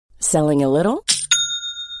Selling a little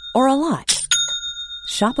or a lot?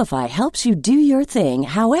 Shopify helps you do your thing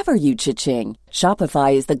however you cha-ching.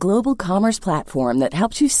 Shopify is the global commerce platform that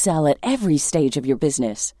helps you sell at every stage of your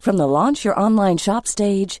business. From the launch your online shop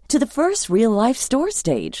stage to the first real-life store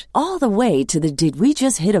stage, all the way to the did we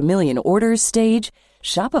just hit a million orders stage.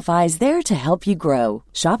 Shopify is there to help you grow.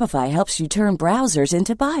 Shopify helps you turn browsers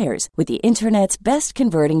into buyers with the internet's best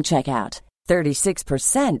converting checkout.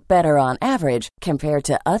 36% better on average compared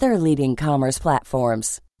to other leading commerce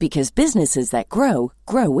platforms. Because businesses that grow,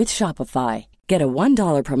 grow with Shopify. Get a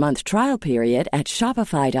 $1 per month trial period at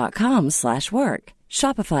shopify.com/work.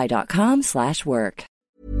 Shopify.com/work.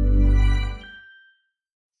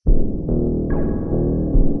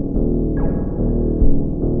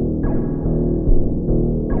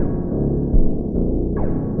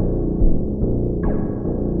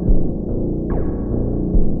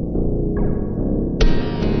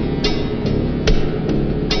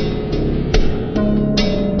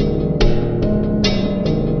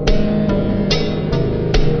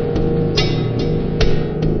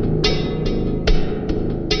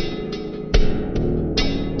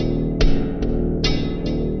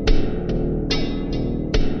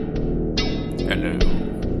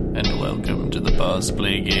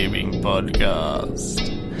 Play Gaming Podcast.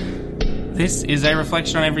 This is a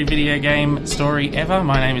reflection on every video game story ever.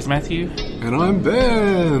 My name is Matthew. And I'm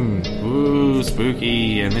Ben. Ooh,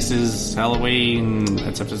 spooky. And this is Halloween,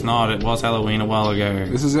 except it's not. It was Halloween a while ago.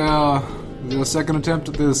 This is our second attempt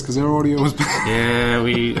at this, because our audio was bad. Yeah,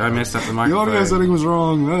 I messed up the microphone. The audio setting was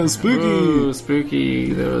wrong. That is spooky. Ooh,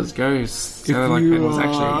 spooky. There was ghosts. Sounded like Ben was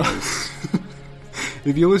actually a ghost.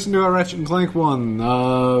 If you listen to our Ratchet and Clank one,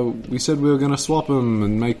 we said we were going to swap them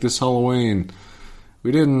and make this Halloween.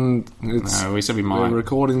 We didn't. No, we said we might. We're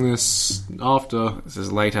recording this after. This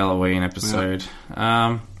is late Halloween episode.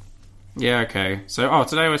 Yeah, okay. So,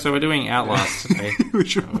 today we're doing Outlast today.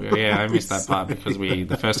 Yeah, I missed that part because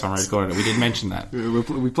the first time we recorded it, we did mention that. Yeah,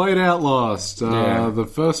 we played Outlast. The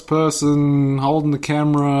first person holding the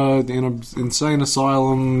camera in an insane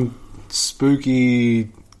asylum spooky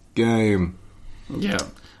game. Yeah.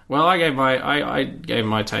 Well, I gave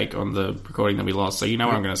my take on the recording that we lost, so you know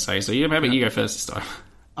what I'm going to say. So maybe you go first this time.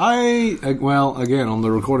 Again, on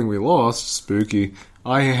the recording we lost, spooky.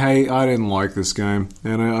 I didn't like this game,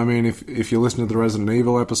 and I mean, if you listen to the Resident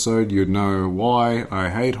Evil episode, you'd know why. I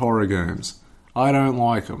hate horror games. I don't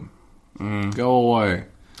like them. Go away.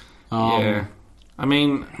 Yeah. I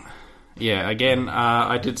mean, yeah. Again,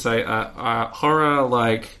 I did say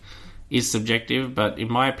horror is subjective, but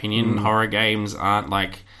in my opinion, horror games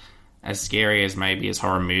aren't as scary as maybe as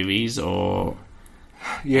horror movies or...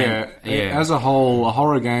 Yeah, as a whole, a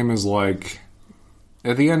horror game is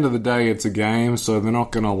at the end of the day, it's a game, so they're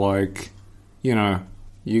not gonna you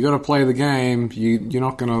gotta play the game, you're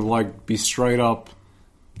not gonna be straight up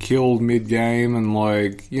killed mid-game and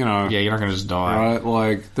Yeah, you're not gonna just die.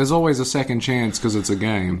 Right? There's always a second chance because it's a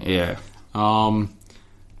game. Yeah.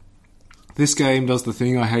 This game does the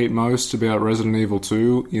thing I hate most about Resident Evil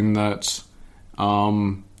 2 in that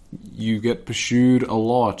you get pursued a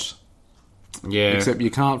lot. Yeah. Except you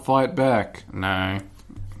can't fight back. No.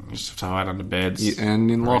 You just have to hide under beds. Yeah, and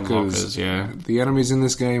in lockers. Yeah. The enemies in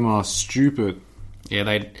this game are stupid. Yeah,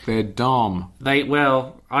 they're dumb.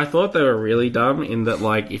 I thought they were really dumb in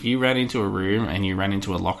that, if you ran into a room and you ran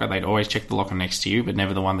into a locker, they'd always check the locker next to you, but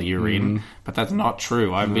never the one that you're in. But that's not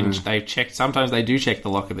true. They've checked. Sometimes they do check the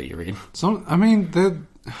locker that you're in.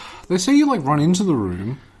 They see you run into the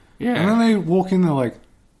room, yeah, and then they walk in. They're like,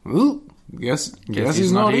 "Oh, guess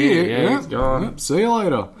he's not here. Yeah, he's gone. Yep, see you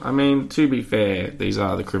later." I mean, to be fair, these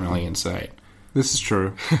are the criminally insane. This is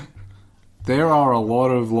true. There are a lot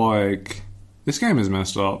of this game is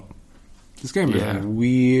messed up. This game is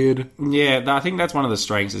weird. Yeah, I think that's one of the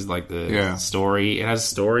strengths is the story. It has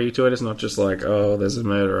story to it. It's not just there's a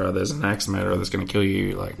murderer, there's an axe murderer that's going to kill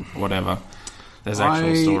you, whatever. There's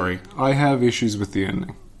actual story. I have issues with the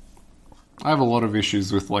ending. I have a lot of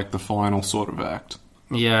issues with the final sort of act.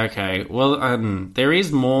 Yeah, okay. Well, there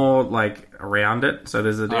is more around it. So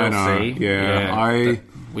there's a DLC. Yeah,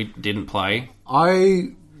 we didn't play.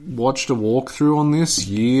 I watched a walkthrough on this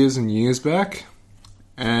years and years back.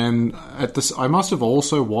 And I must have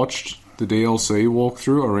also watched the DLC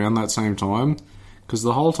walkthrough around that same time, because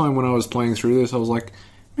the whole time when I was playing through this, I was like,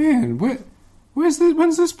 "Man, when's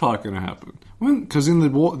this part going to happen?" Because in the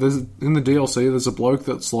DLC, there's a bloke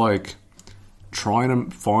that's trying to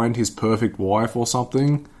find his perfect wife or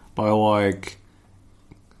something by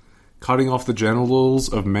cutting off the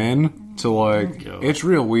genitals of men to it's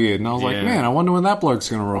real weird. And I was like, man, I wonder when that bloke's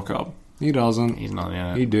going to rock up. He doesn't. He's not.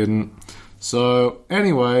 Yeah. He didn't. So,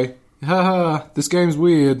 anyway, haha, this game's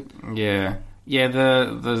weird. Yeah. Yeah,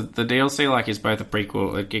 the DLC like is both a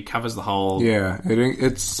prequel. It covers the whole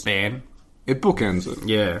it's span. It bookends it.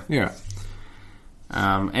 Yeah. Yeah.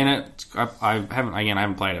 And I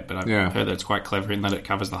haven't played it, but I've heard that it's quite clever in that it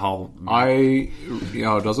covers the whole.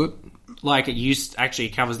 Does it? Like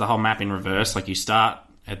it covers the whole map in reverse. Like you start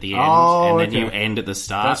at the end and then you end at the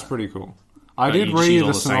start. That's pretty cool. I did read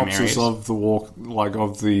the synopsis of the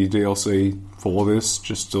of the DLC for this,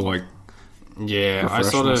 just to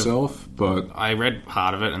refresh myself. But I read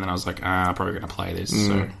part of it and then I was like, I'm probably going to play this,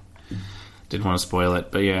 so didn't want to spoil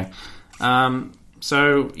it. But yeah,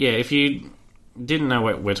 so yeah, if you didn't know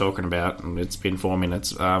what we're talking about, and it's been 4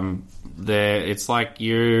 minutes. It's like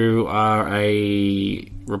you are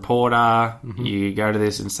a reporter. Mm-hmm. You go to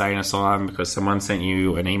this insane asylum because someone sent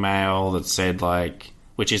you an email that said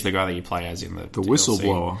which is the guy that you play as in the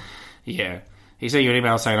whistleblower. Yeah, he sent you an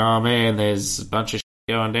email saying, "Oh man, there's a bunch of shit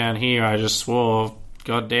going down here. I just swore,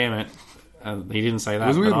 God damn it." He didn't say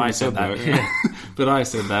that, but I said that. Yeah. But I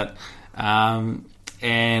said that,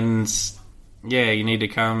 and. Yeah, you need to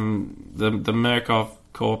come. The Murkoff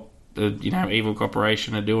Corp, evil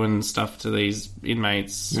corporation, are doing stuff to these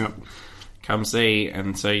inmates. Yep. Come see,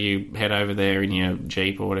 and so you head over there in your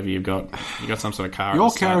Jeep or whatever you've got. You got some sort of car.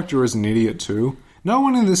 Your character is an idiot too.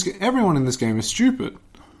 Everyone in this game is stupid.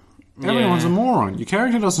 Everyone's a moron. Your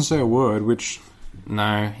character doesn't say a word, which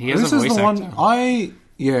no, he has a voice actor.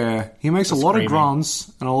 He makes a lot of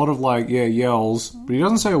grunts and a lot of yells, but he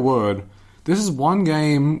doesn't say a word. This is one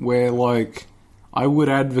game where I would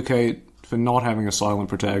advocate for not having a silent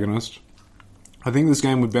protagonist. I think this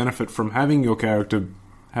game would benefit from having your character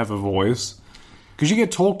have a voice. Because you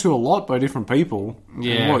get talked to a lot by different people.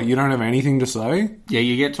 Yeah. And you don't have anything to say? Yeah,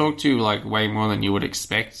 you get talked to way more than you would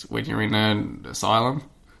expect when you're in an asylum.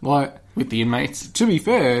 With the inmates. To be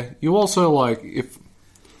fair, you also, if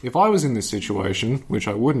I was in this situation, which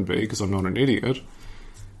I wouldn't be because I'm not an idiot,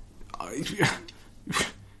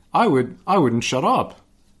 I wouldn't shut up.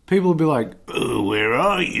 People would be like, "Oh, where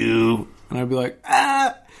are you?" And I'd be like,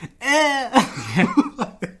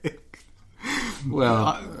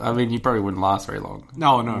 Well, I mean, you probably wouldn't last very long.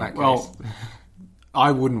 No. In that case.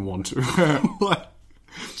 I wouldn't want to.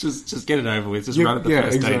 just get it over with. Just run at the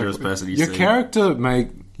first dangerous person you see.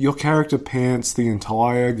 Your character pants the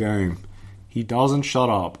entire game. He doesn't shut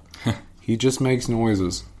up. He just makes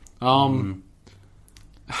noises. I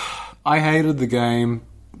hated the game.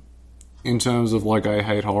 In terms of I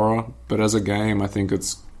hate horror, but as a game, I think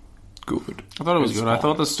it's good. I thought it was good. I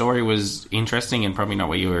thought the story was interesting and probably not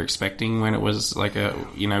what you were expecting when it was when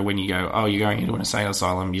you go, you're going into an insane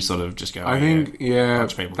asylum, you sort of just go.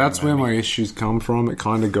 That's where my issues come from. It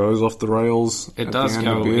kind of goes off the rails. It does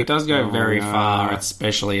go. It does go very far,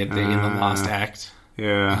 especially in the last act.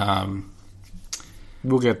 Yeah.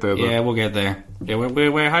 We'll get there, though. Yeah, we'll get there. Yeah,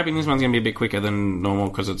 we're hoping this one's going to be a bit quicker than normal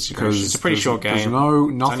because it's a pretty short game. It's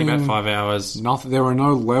only about 5 hours. There are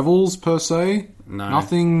no levels, per se. No.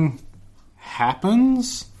 Nothing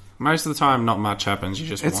happens. Most of the time, not much happens. You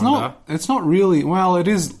just wander. It's not really... Well, it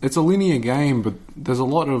is. It's a linear game, but there's a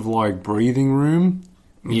lot of, breathing room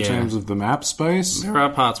in terms of the map space. There are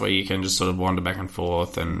parts where you can just sort of wander back and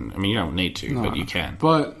forth, and, I mean, you don't need to, but you can.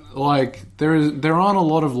 But... there aren't a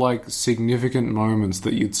lot of significant moments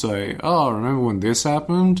that you'd say, "Oh, remember when this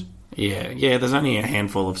happened?" Yeah. There's only a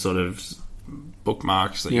handful of sort of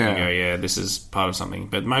bookmarks that you can go, this is part of something.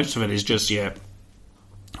 But most of it is just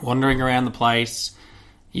wandering around the place.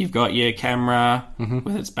 You've got your camera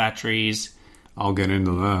with its batteries. I'll get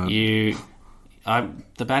into that.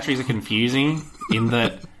 The batteries are confusing in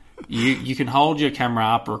that you can hold your camera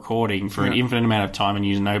up recording for an infinite amount of time and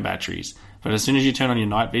use no batteries. But as soon as you turn on your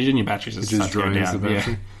night vision, your batteries are starting to go down. The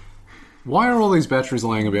battery. Why are all these batteries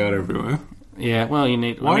laying about everywhere? Yeah, well, you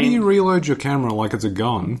need... Why do you reload your camera like it's a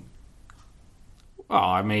gun? Oh,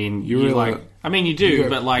 I mean, you do, but you do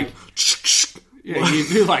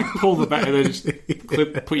pull the battery and just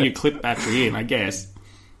put your clip battery in, I guess.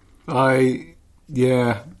 I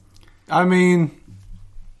mean,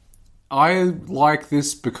 I like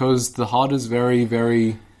this because the HUD is very,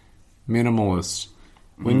 very minimalist.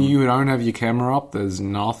 When you don't have your camera up, there's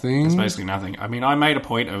nothing. There's basically nothing. I mean, I made a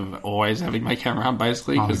point of always having my camera up,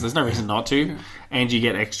 basically, because there's no reason not to. Yeah. And you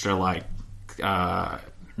get extra,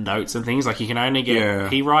 notes and things. You can only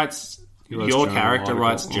get... Yeah. Your character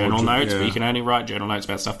writes journal notes, but you can only write journal notes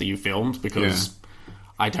about stuff that you filmed, because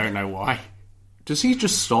I don't know why. Does he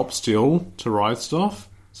just stop still to write stuff?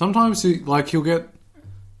 Sometimes, he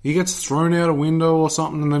gets thrown out a window or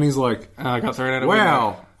something, and then he's like... I got thrown out a window.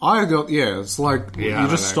 Wow. It's you're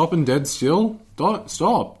just stopping dead still. Don't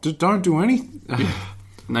stop. Don't do anything.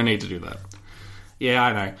 No need to do that. Yeah,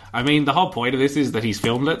 I know. I mean, the whole point of this is that he's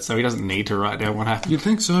filmed it, so he doesn't need to write down what happened. You'd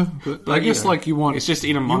think so, but I guess you want. It's just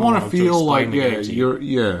in a you monologue. want to feel like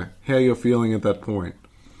you. how you're feeling at that point.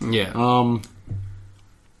 Yeah.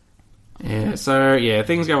 Yeah. So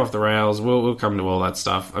things go off the rails. We'll come to all that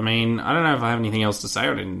stuff. I mean, I don't know if I have anything else to say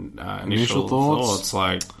on initial thoughts.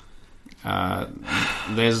 Like,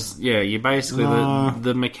 you basically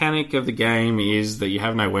the mechanic of the game is that you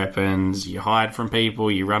have no weapons, you hide from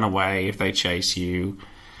people, you run away if they chase you.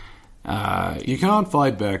 You can't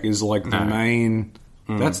fight back is like the main.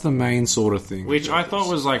 That's the main sort of thing. Which I thought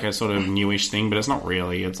was like a sort of newish thing, but it's not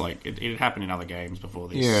really. It's like it happened in other games before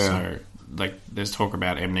this. Yeah. So like there's talk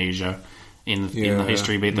about amnesia in the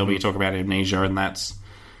history bit. There'll be talk about amnesia, and that's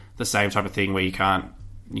the same type of thing where you can't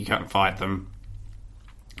fight them.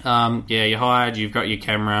 You hide, you've got your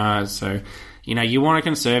camera, so you want to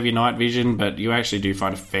conserve your night vision, but you actually do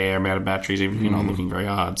find a fair amount of batteries even if you're not looking very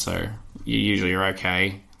hard, so you usually are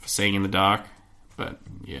okay for seeing in the dark, but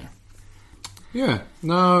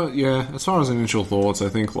as far as initial thoughts, I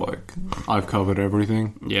think I've covered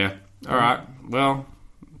everything. Alright, well,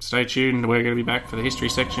 stay tuned, we're going to be back for the history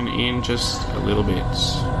section in just a little bit.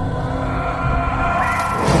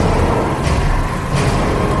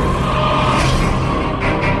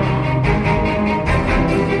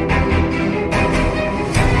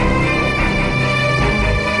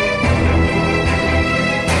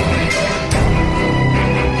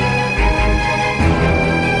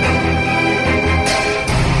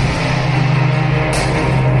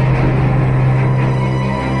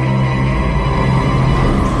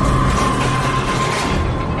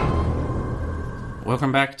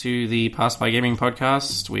 Welcome back to the Pass By Gaming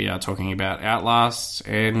podcast. We are talking about Outlast,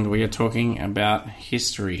 and we are talking about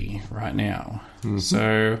history right now. Mm-hmm.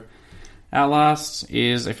 So, Outlast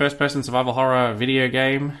is a first-person survival horror video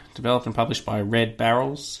game developed and published by Red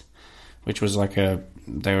Barrels, which was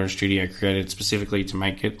they were a studio created specifically to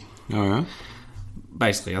make it. Oh yeah.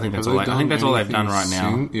 Basically, I think that's all they've done right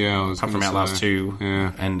now. Yeah, apart from Outlast 2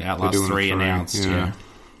 and Outlast 3 announced.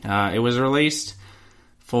 It was released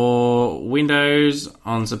for Windows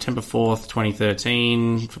on September 4th,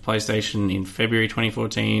 2013, for PlayStation in February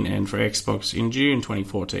 2014, and for Xbox in June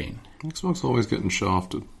 2014. Xbox always getting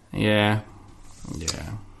shafted. Yeah.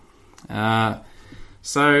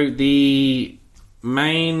 So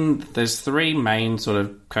there's three main sort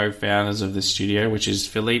of co-founders of the studio, which is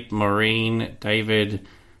Philippe Maureen, David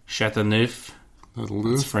Chateauneuf,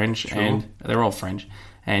 that's French, sure. And they're all French,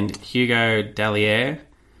 and Hugo Dallier.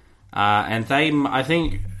 And I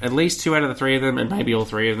think at least 2 out of the 3 of them, and maybe all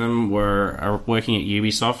 3 of them, are working at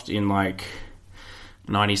Ubisoft in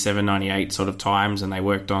 97, 98 sort of times, and they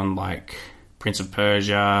worked on Prince of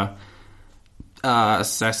Persia,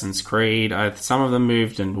 Assassin's Creed. Some of them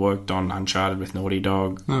moved and worked on Uncharted with Naughty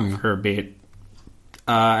Dog for a bit.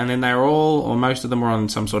 And then they were or most of them were on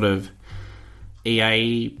some sort of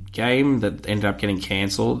EA game that ended up getting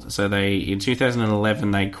cancelled. So in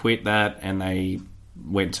 2011, they quit that and they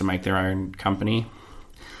went to make their own company.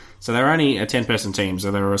 So they were only a 10-person team, so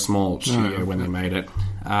they were a small studio when they made it.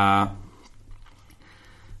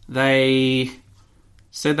 They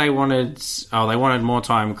said they wanted more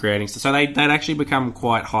time creating stuff. So they'd actually become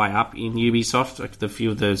quite high up in Ubisoft, the few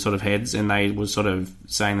of the sort of heads, and they were sort of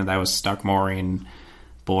saying that they were stuck more in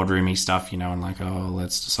boardroomy stuff, and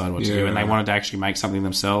let's decide what to do. And they wanted to actually make something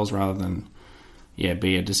themselves rather than,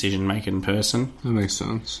 be a decision-making person. That makes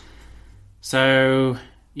sense. So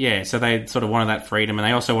they sort of wanted that freedom, and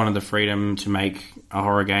they also wanted the freedom to make a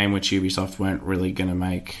horror game, which Ubisoft weren't really going to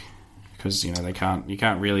make, because you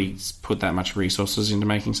can't really put that much resources into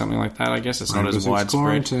making something like that. I guess it's not as widespread.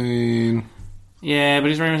 Quarantine. Yeah, but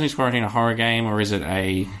is Rainbow Six Quarantine a horror game, or is it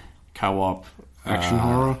a co-op action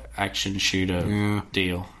horror, action shooter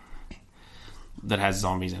deal that has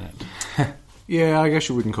zombies in it? Yeah, I guess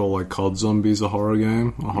you wouldn't call COD Zombies a horror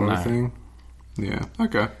game, a horror thing. Yeah,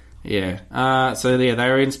 okay. Yeah. They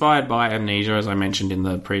were inspired by Amnesia, as I mentioned in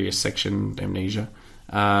the previous section, Amnesia.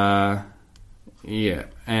 And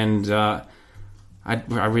I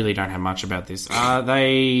really don't have much about this.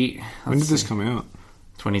 When did this come out?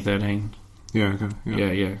 2013. Yeah,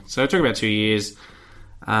 okay. Yeah. So it took about 2 years.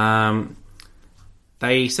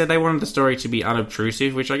 They said they wanted the story to be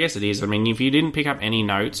unobtrusive, which I guess it is. I mean, if you didn't pick up any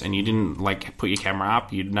notes and you didn't put your camera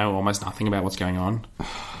up, you'd know almost nothing about what's going on.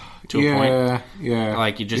 To a point. Yeah.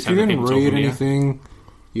 You just if you didn't read anything,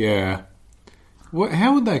 how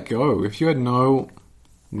would that go if you had no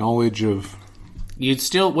knowledge of? You'd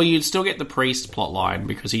still get the priest plot line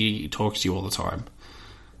because he talks to you all the time,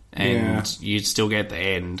 and you'd still get the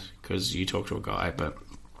end because you talk to a guy, but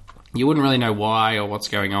you wouldn't really know why or what's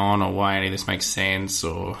going on or why any of this makes sense.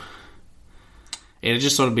 Or It'd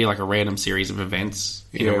just sort of be like a random series of events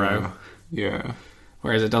in a row. Yeah.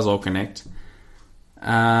 Whereas it does all connect.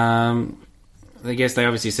 I guess they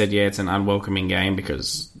obviously said, it's an unwelcoming game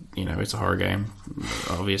because, it's a horror game.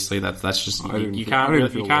 Obviously, that's just... You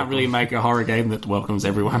can't really make a horror game that welcomes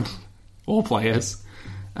everyone. All players.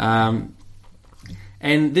 And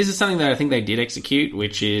this is something that I think they did execute,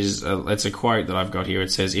 which is... it's a quote that I've got here.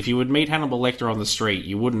 It says, if you would meet Hannibal Lecter on the street,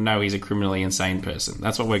 you wouldn't know he's a criminally insane person.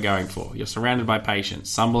 That's what we're going for. You're surrounded by patients.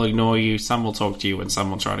 Some will ignore you, some will talk to you, and some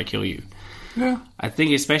will try to kill you. Yeah. I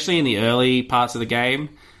think especially in the early parts of the game...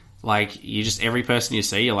 Like, every person you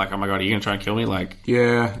see, you're like, oh my god, are you going to try and kill me? Like,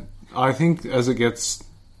 yeah, I think as it gets,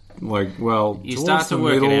 you start to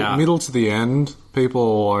work it out. Middle to the end,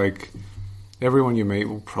 people, everyone you meet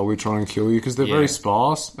will probably try and kill you because they're very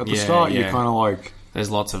sparse. At the start, you're kind of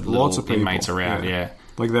there's lots of people, inmates around,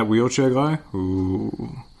 Like that wheelchair guy.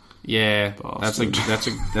 Ooh. Yeah, bastard.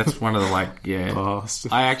 that's one of the,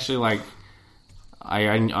 Bastard. I actually,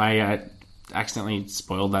 I accidentally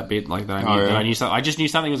spoiled that bit, that I knew something. I just knew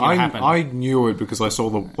something was going to happen. I knew it because I saw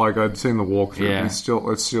I'd seen the walkthrough. Yeah. It's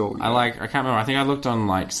still. Yeah. I can't remember. I think I looked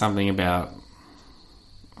on something about.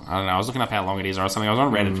 I don't know. I was looking up how long it is or something. I was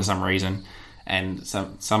on Reddit for some reason, and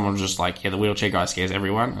someone was just like, "Yeah, the wheelchair guy scares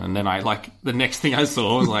everyone." And then the next thing I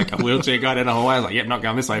saw was a wheelchair guy down a hallway. I was like, "Yep, not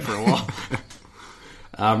going this way for a while."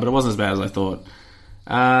 But it wasn't as bad as I thought.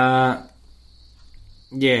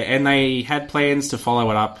 Yeah, and they had plans to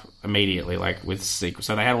follow it up immediately, with sequels.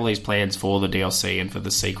 So they had all these plans for the DLC and for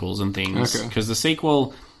the sequels and things. Because the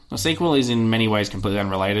sequel is in many ways completely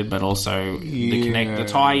unrelated, but also the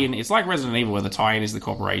tie-in. It's like Resident Evil, where the tie-in is the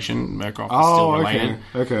corporation. Murkoff is still related.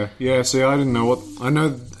 Okay. Yeah. See, I didn't know what. I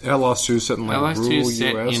know Outlast 2 set in rural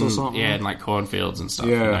US or something. Yeah, in cornfields and stuff.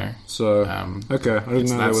 Yeah. So okay, I didn't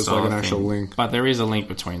know there was an actual link. But there is a link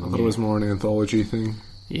between them. I thought it was more an anthology thing.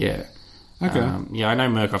 Yeah. Okay. I know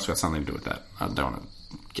Murkoff's got something to do with that. I don't want to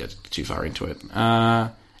get too far into it.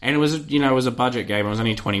 And it was, it was a budget game. It was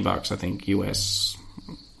only $20, I think, US.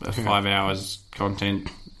 5 hours content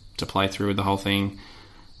to play through the whole thing.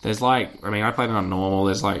 There's I played it on normal.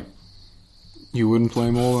 There's you wouldn't play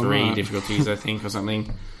more than 3 difficulties, I think, or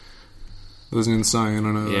something. It was insane.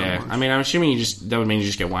 I know. Yeah. I'm assuming that would mean you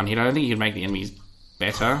just get one hit. I don't think you could make the enemies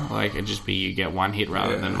better. It'd just be you get one hit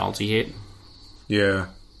rather than multi-hit. Yeah.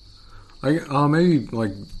 Maybe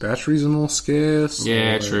batteries are more scarce.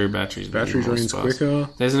 Yeah, true. Batteries drains quicker.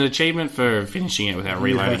 There's an achievement for finishing it without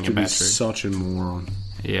reloading your battery. Such a moron.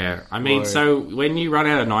 Yeah, so when you run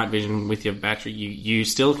out of night vision with your battery, you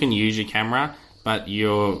still can use your camera, but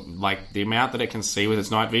you're the amount that it can see with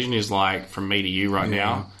its night vision is from me to you right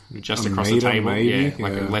now, just across the table. Maybe?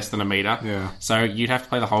 Less than a meter. Yeah. So you'd have to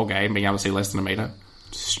play the whole game being able to see less than a meter.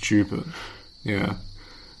 Stupid. Yeah.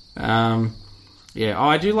 Yeah,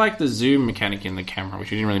 I do like the zoom mechanic in the camera,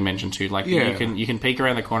 which you didn't really mention too. You can peek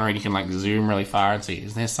around the corner and you can zoom really far and see,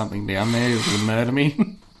 is there something down there that would murder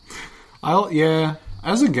me?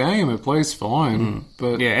 As a game, it plays fine,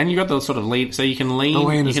 but and you got the sort of lean, so you can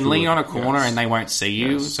lean. You can lean on a corner and they won't see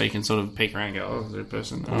you, so you can sort of peek around and go, "Oh, is there a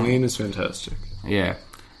person?" The lean is fantastic. Yeah,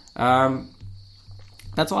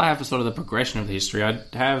 that's all I have for sort of the progression of the history. I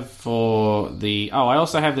have for the. I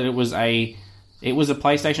also have that it was a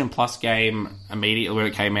PlayStation Plus game immediately when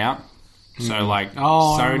it came out. So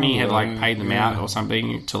Sony had paid them out or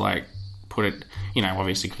something to put it,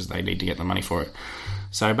 obviously because they need to get the money for it.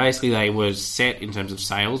 So basically they were set in terms of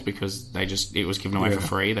sales because it was given away for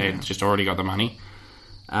free. They had just already got the money.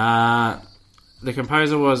 The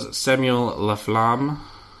composer was Samuel Laflamme.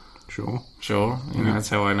 Sure. That's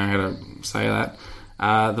how I know how to say that.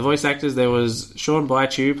 The voice actors, there was Sean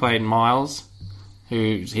Baichu played Miles,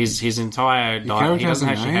 who his entire dialogue, he doesn't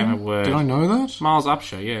actually have a word. Did I know that? Miles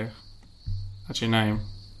Upshur, yeah. That's your name.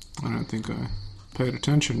 I don't think I paid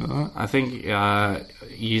attention to that. I think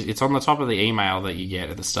it's on the top of the email that you get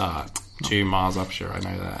at the start to Miles Upshur. I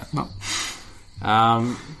know that. No.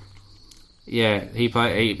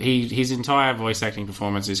 His entire voice acting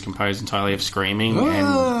performance is composed entirely of screaming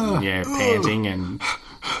and panting and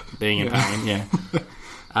being in pain. Yeah.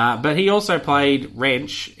 But he also played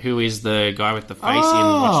Wrench, who is the guy with the face in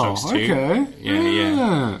Watch Dogs 2. Okay.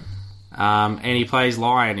 Yeah. And he plays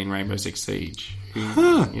Lion in Rainbow Six Siege.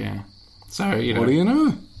 Yeah. So, What do you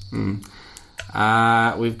know?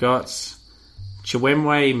 We've got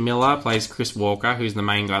Chiwemwe Miller plays Chris Walker, who's the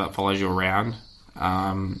main guy that follows you around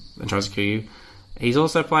and tries to kill you. He's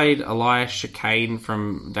also played Elias Chicane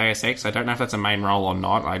from Deus Ex. I don't know if that's a main role or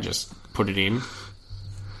not. I just put it in.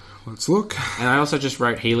 Let's look. And I also just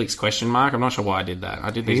wrote Helix ? I'm not sure why I did that.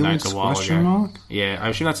 I did these Helix notes a while ago. Mark? Yeah, I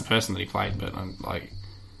assume that's the person that he played, but I'm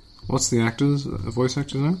What's the voice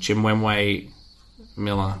actor's name? Chimwemwe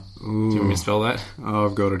Miller. Do you want me to spell that? Oh,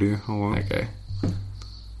 I've got it here. Hold on. Okay.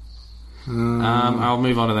 I'll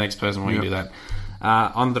move on to the next person while you do that.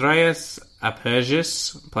 Andreas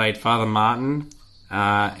Apergis played Father Martin,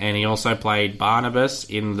 and he also played Barnabas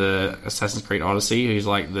in the Assassin's Creed Odyssey, who's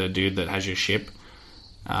like the dude that has your ship.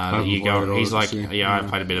 He's like, I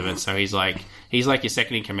played a bit of it, so he's like your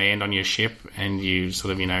second in command on your ship, and you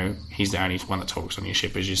sort of, he's the only one that talks on your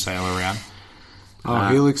ship as you sail around.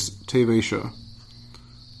 Helix TV show,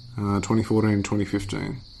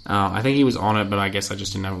 2014-2015. I think he was on it, but I guess I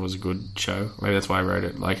just didn't know it was a good show. Maybe that's why I wrote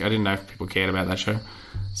it. Like, I didn't know if people cared about that show.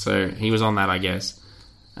 So he was on that, I guess.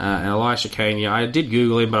 And Elisha Kane, I did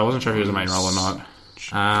Google him, but I wasn't sure if he was a main role or not.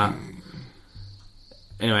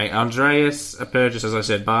 Anyway, Andreas Apergis, as I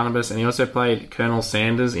said, Barnabas, and he also played Colonel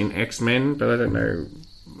Sanders in X-Men, but I don't know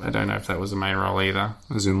if that was the main role either.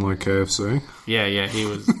 As in, like, KFC? Yeah, he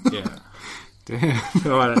was, yeah. Damn.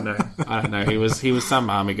 Oh, I don't know. He was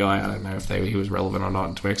some army guy. I don't know if he was relevant or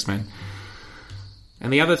not to X-Men.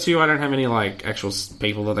 And the other two, I don't have any like actual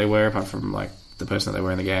people that they were, apart from like the person that they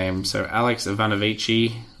were in the game. So Alex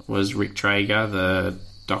Ivanovici was Rick Traeger, the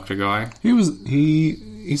doctor guy.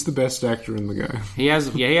 He's the best actor in the game. He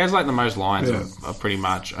has like the most lines of pretty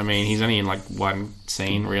much. I mean, he's only in like one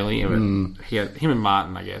scene really. But him and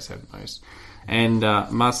Martin, I guess, had the most. And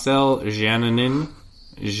Marcel Jeannin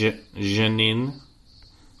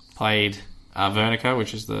played Vernica,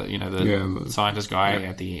 which is the scientist guy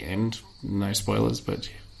at the end. No spoilers, but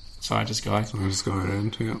scientist guy. Scientist guy at the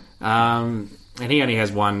end, yeah. And he only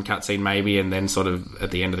has one cutscene maybe, and then sort of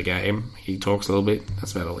at the end of the game he talks a little bit.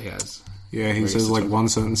 That's about all he has. Yeah, he says like one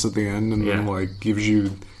sentence at the end, and then like gives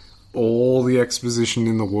you all the exposition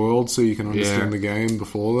in the world so you can understand the game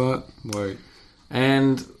before that. Like,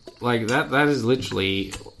 and like that is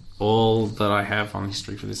literally all that I have on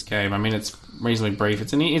history for this game. I mean, it's reasonably brief.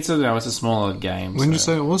 It's a smaller game. When did you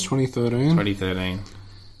say it was? 2013? 2013.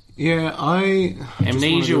 Yeah,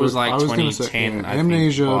 Amnesia was like 2010. I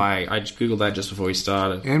Amnesia. I just googled that just before we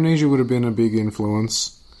started. Amnesia would have been a big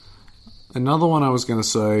influence. Another one I was going to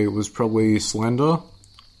say was probably Slender.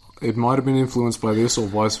 It might have been influenced by this or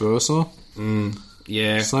vice versa.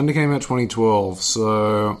 Yeah. Slender came out 2012,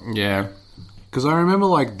 so... Yeah. Because I remember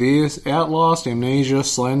like this, Outlast, Amnesia,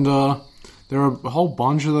 Slender. There are a whole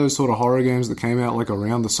bunch of those sort of horror games that came out like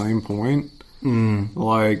around the same point.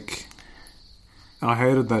 Like, I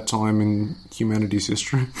hated that time in humanity's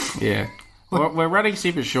history. Yeah. Well, we're running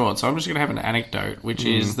super short, so I'm just going to have an anecdote, which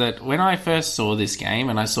is that when I first saw this game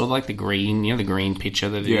and I saw like the green, the green picture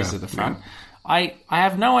that it is at the front, I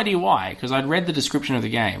have no idea why, because I'd read the description of the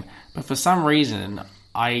game, but for some reason,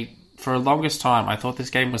 for the longest time, I thought this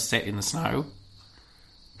game was set in the snow.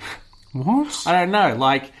 What? I don't know,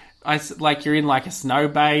 like you're in like a snow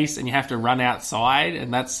base and you have to run outside,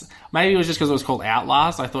 and that's maybe it was just because it was called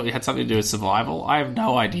Outlast. I thought it had something to do with survival. I have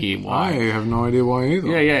no idea why. I have no idea why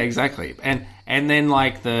either. Yeah, exactly. And then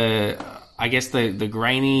like I guess the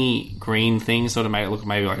grainy green thing sort of made it look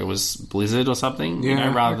maybe like it was Blizzard or something,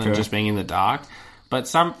 rather than just being in the dark. But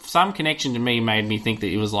some connection to me made me think that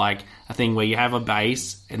it was like a thing where you have a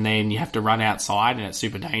base and then you have to run outside and it's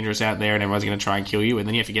super dangerous out there and everyone's going to try and kill you, and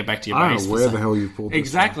then you have to get back to your base. I don't know where the hell you pulled this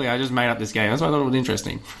Exactly, I just made up this game. That's why I thought it was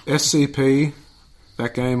interesting. SCP,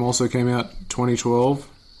 that game also came out 2012.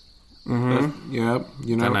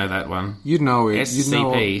 Mm-hmm. I know that one. You'd know it.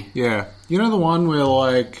 SCP. You know the one where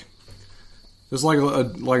like there's like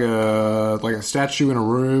a statue in a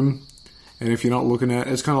room. And if you're not looking at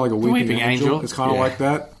it, it's kind of like a weeping angel. It's kind of like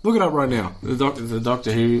that. Look it up right now. The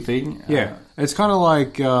Doctor Who thing? Yeah. It's kind of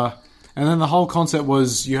like... and then the whole concept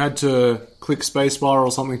was you had to click spacebar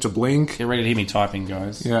or something to blink. Get ready to hear me typing,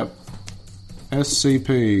 guys. Yep.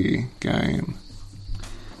 SCP game.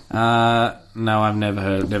 No, I've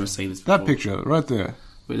never seen this before. That picture, right there.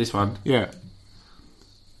 Wait, this one? Yeah.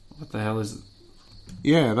 What the hell is it?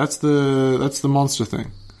 Yeah, that's the monster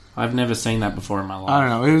thing. I've never seen that before in my life. I don't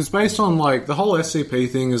know. It was based on, like, the whole SCP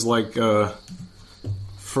thing is, like, to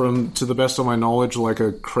the best of my knowledge, like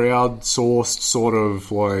a crowd-sourced sort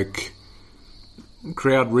of, like,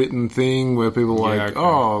 crowd-written thing where people are like,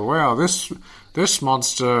 oh, wow, this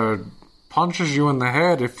monster punches you in the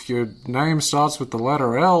head if your name starts with the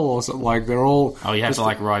letter L or something. Like, they're all... Oh, you have to,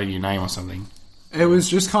 like, write in your name or something. It was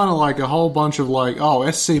just kind of like a whole bunch of, like,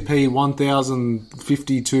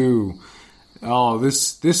 SCP-1052... Oh,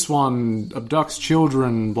 this one abducts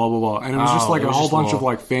children, blah, blah, blah. And it was just like a whole bunch of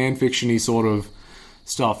like fan fiction-y sort of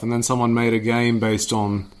stuff. And then someone made a game based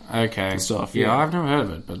on stuff. Yeah, I've never heard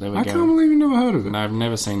of it, but there we go. I can't believe you never heard of it. No, I've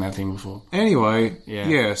never seen that thing before. Anyway,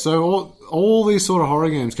 so all these sort of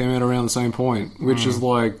horror games came out around the same point, which is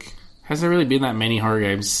like... Has there really been that many horror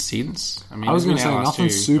games since? I mean, I was going to say nothing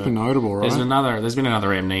super notable, right? There's been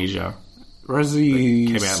another Amnesia.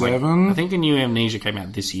 Resi 7? I think a new Amnesia came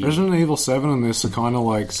out this year. Resident Evil 7 and this are kind of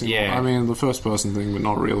like similar. Yeah. I mean, the first person thing, but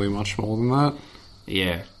not really much more than that.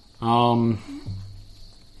 Yeah. I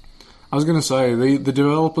was going to say, the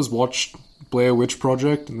developers watched Blair Witch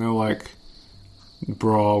Project and they're like,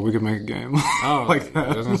 bro, we could make a game. Oh, like that.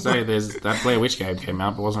 I was going to say, there's that Blair Witch game came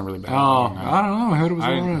out, but wasn't really bad. Oh, I don't know. I heard it was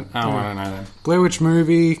alright. I don't know then. Blair Witch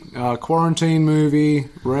movie, Quarantine movie,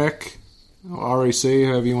 Rec, or REC,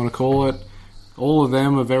 however you want to call it. All of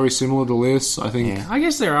them are very similar to this, I think. Yeah, I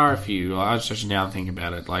guess there are a few. I was just now thinking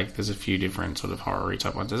about it. Like, there's a few different sort of horror-y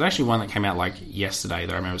type ones. There's actually one that came out, like, yesterday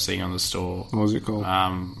that I remember seeing on the store. What was it called?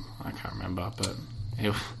 I can't remember, but it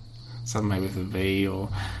was something maybe with a V or...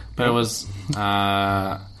 But it was... you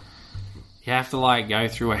have to, like, go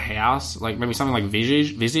through a house, like, maybe something like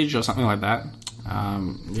Visage or something like that.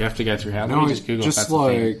 You have to go through a house. No, Let me just Google if that's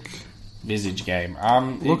like... the thing. Visage game.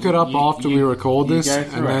 Look it up after we record this. You go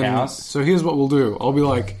through a house. So here's what we'll do. I'll be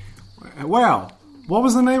like, wow, what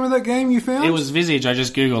was the name of that game you found? It was Visage. I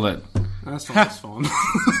just Googled it. That's fun.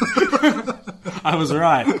 I was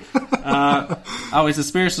right. It's a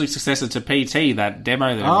spiritual successor to PT, that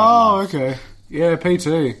demo that okay. Yeah,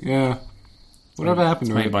 PT, yeah. Whatever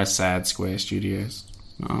happened to it? Made by Sad Square Studios.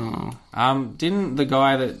 Oh. Wasn't the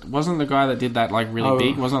guy that did that like really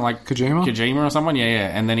big? Wasn't it like Kojima or someone?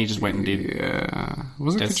 Yeah. And then he just went and did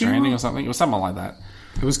was it Death Kojima? Stranding or something? It was something like that.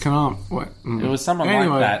 It was Konami. What? It was someone anyway,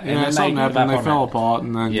 like that. And yeah, then something happened. They fell apart,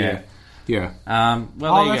 and then yeah.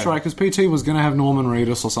 That's right. Because PT was going to have Norman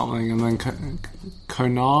Reedus or something, and then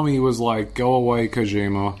Konami was like, "Go away,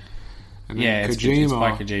 Kojima." And then it's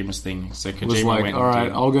by Kojima's thing. So Kojima was like, went "All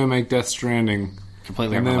right, I'll go make Death Stranding."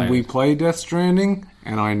 Completely and unrelated. Then we played Death Stranding,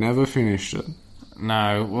 and I never finished it.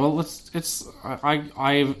 No, well,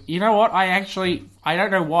 I you know what? I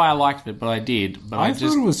don't know why I liked it, but I did. But I just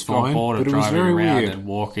thought it was fine, got bored of but it was driving very around weird. and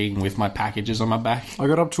walking with my packages on my back. I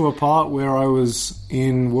got up to a part where I was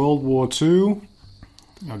in World War II.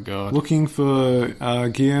 Oh, God. Looking for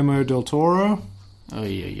Guillermo del Toro. Oh,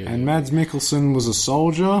 yeah. And Mads Mikkelsen was a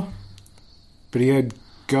soldier, but he had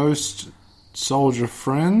ghost soldier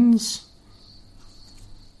friends.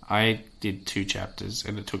 I did 2 chapters,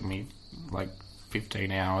 and it took me,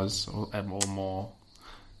 15 hours or more.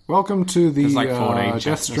 Welcome to the like 14 Death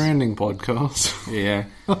chapters. Stranding podcast. Yeah.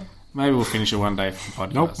 Maybe we'll finish it one day for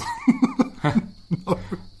the podcast. Nope.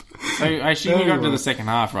 So I assume you got to the second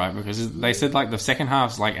half, right? Because they said the second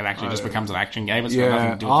half's it actually just becomes an action game. It's got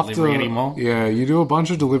nothing to do with delivery anymore. Yeah, you do a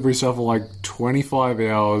bunch of delivery stuff for 25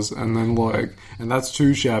 hours, and then and that's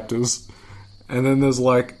 2 chapters, and then there's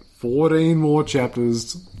 14 more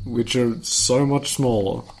chapters, which are so much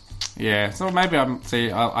smaller. Yeah, so maybe I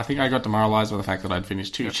think I got demoralised by the fact that I'd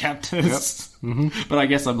finished 2 chapters. Yep. Mm-hmm. But I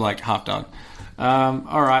guess I'm half done.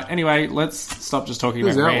 Alright, anyway, let's stop just talking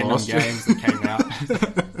about random games that came out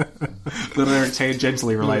that are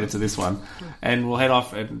tangentially related to this one. And we'll head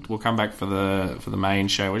off and we'll come back for the main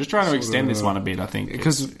show. We're just trying to extend this one a bit, I think.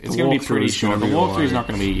 Because it's going to be pretty short. The walkthrough's not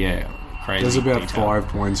going to be, crazy. There's about detail. 5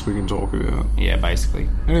 points we can talk about. Yeah, basically.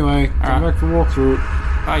 Anyway, come back for walkthrough.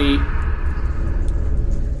 Bye.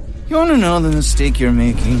 You want to know the mistake you're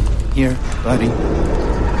making here, buddy?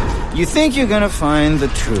 You think you're going to find the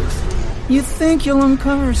truth. You think you'll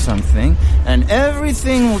uncover something, and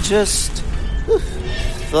everything will just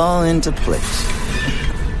fall into place.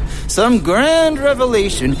 Some grand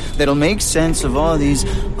revelation that'll make sense of all these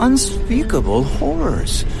unspeakable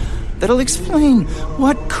horrors. That'll explain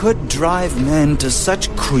what could drive men to such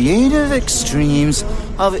creative extremes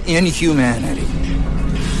of inhumanity.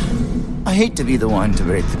 I hate to be the one to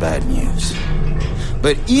break the bad news.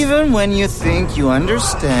 But even when you think you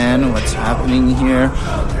understand what's happening here,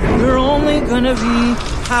 you're only gonna be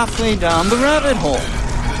halfway down the rabbit hole.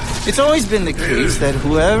 It's always been the case that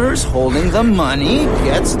whoever's holding the money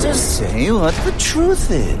gets to say what the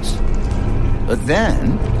truth is. But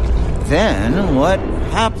then what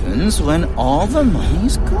happens when all the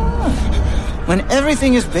money's gone? When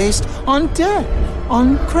everything is based on debt,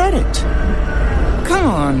 on credit? Come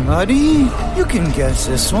on, buddy. You can guess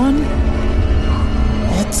this one.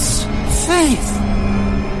 It's faith.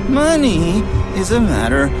 Money is a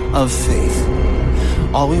matter of faith.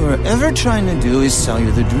 All we were ever trying to do is sell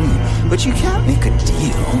you the dream. But you can't make a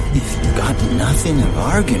deal if you've got nothing to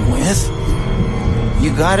bargain with.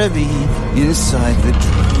 You gotta be inside the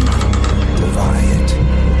dream to buy it.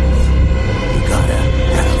 You gotta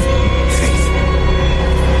have faith.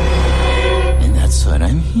 And that's what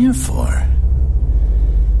I'm here for.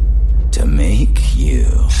 To make you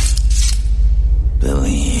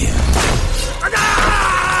believe.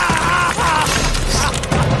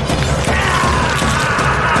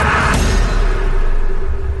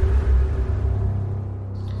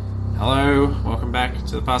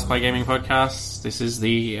 to the Past Play Gaming Podcast. This is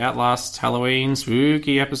the Outlast Halloween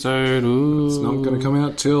spooky episode. Ooh. It's not going to come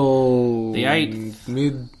out till the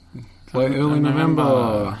 8th, early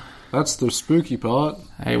November. That's the spooky part.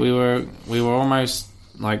 Hey, we were almost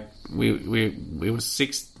like we were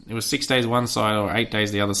six. It was 6 days one side or 8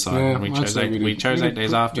 days the other side, and we chose 8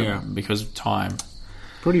 days after because of time.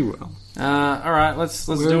 Pretty well. All right, let's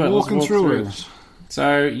do it. Let's walk through it.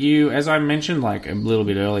 So you, as I mentioned like a little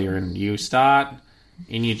bit earlier, and you start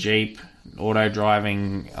in your Jeep, auto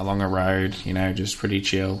driving along a road, just pretty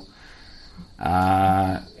chill.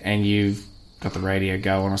 And you've got the radio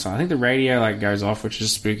going or something. I think the radio goes off, which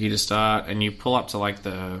is spooky to start, and you pull up to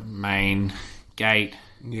the main gate.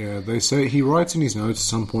 Yeah, they say he writes in his notes at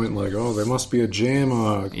some point there must be a jam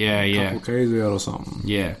or a couple K's out or something.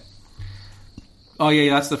 Yeah. Oh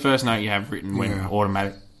yeah, that's the first note you have written when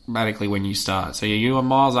automatically when you start. So you are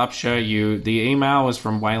miles up. The email was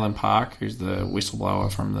from Waylon Park, who's the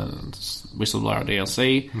whistleblower from the Whistleblower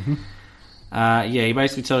DLC. Mm-hmm. He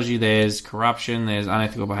basically tells you there's corruption, there's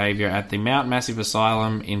unethical behavior at the Mount Massive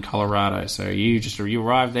Asylum in Colorado. So you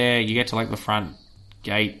arrive there, you get to the front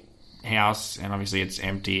gate house, and obviously it's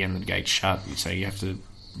empty and the gate's shut. So you have to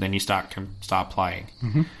then you start playing.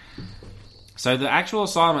 Mm-hmm. So the actual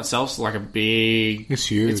asylum itself's It's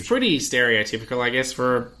huge. It's pretty stereotypical, I guess,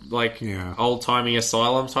 for old-timey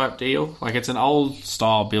asylum type deal. It's an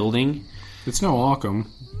old-style building. It's no Arkham,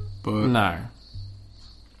 but... No.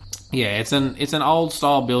 Yeah, it's an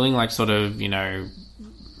old-style building, that sort of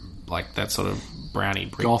brownie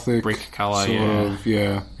brick, Gothic brick colour.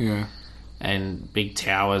 Yeah. And big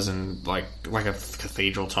towers and, like a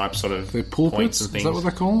cathedral-type sort of they're pulpits? points and things. Is that what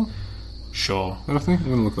they call them? Sure. I think I'm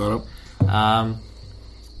going to look that up.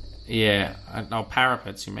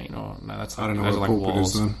 Parapets you mean, or no? That's I don't know those what are a pulpit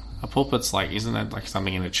walls. is then. A pulpit's isn't that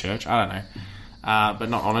something in a church? I don't know, but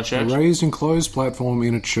not on a church. A raised enclosed platform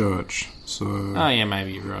in a church. So. Oh yeah,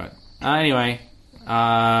 maybe you're right. Anyway,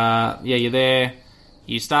 you're there.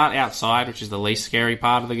 You start outside, which is the least scary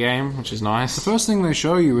part of the game, which is nice. The first thing they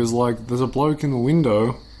show you is there's a bloke in the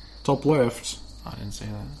window, top left. I didn't see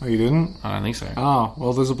that. Oh, you didn't? I don't think so. Ah,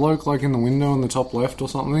 well, there's a bloke in the window in the top left or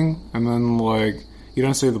something, and then you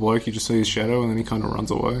don't see the bloke, you just see his shadow, and then he kind of runs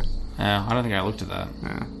away. Yeah, I don't think I looked at that.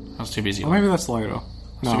 Yeah. I was too busy. Maybe that's later.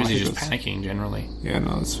 Too busy just panicking generally. Yeah,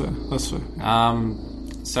 no, that's fair.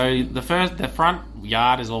 So the front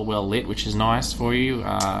yard is all well lit, which is nice for you.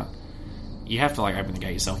 You have to open the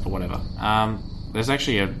gate yourself, but whatever. There's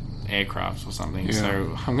actually an aircraft or something,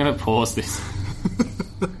 so I'm going to pause this.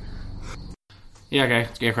 Yeah, okay.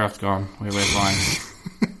 Aircraft's gone. We're flying.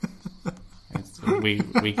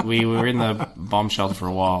 We were in the bomb shelter for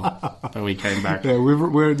a while, but we came back. Yeah,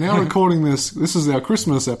 we're now recording this. This is our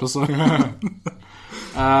Christmas episode.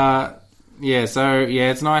 It's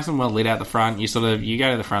nice and well lit out the front. You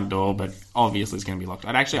go to the front door, but obviously it's going to be locked.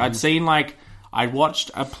 I'd watched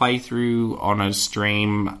a playthrough on a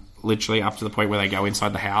stream, literally up to the point where they go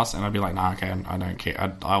inside the house, and I'd be like, nah, okay, I don't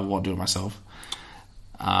care. I'll do it myself.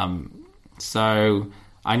 So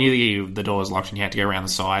I knew that the door was locked and you had to go around the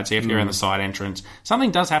side. So you have to go around the side entrance. Something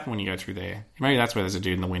does happen when you go through there. Maybe that's where there's a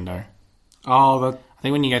dude in the window. Oh, I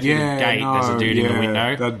think when you go through the gate, there's a dude in the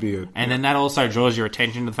window. That'd be it. And then that also draws your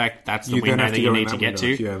attention to the fact that's the window that you need to get to.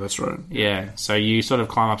 Yeah, that's right. Yeah, so you sort of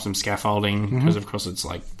climb up some scaffolding because, of course, it's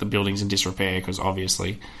the building's in disrepair because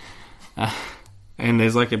obviously. And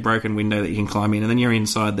there's a broken window that you can climb in, and then you're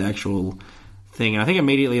inside the actual thing. And I think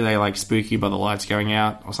immediately they spook you by the lights going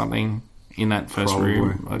out or something. In that first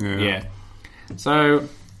room. Yeah. So,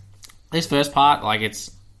 this first part,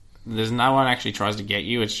 there's no one actually tries to get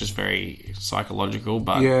you. It's just very psychological,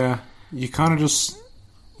 but... Yeah. You kind of just...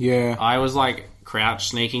 Yeah. I was, crouch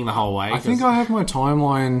sneaking the whole way. I think I have my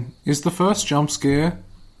timeline... Is the first jump scare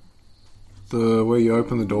where you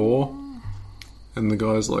open the door and the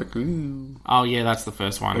guy's like, ooh. Oh, yeah, that's the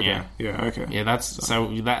first one, okay. yeah. Yeah, okay. Yeah, that's...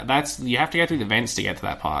 You have to go through the vents to get to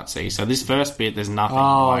that part, see? So this first bit, there's nothing.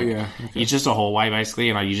 Oh, yeah. Okay. It's just a hallway, basically,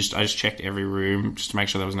 and I just checked every room just to make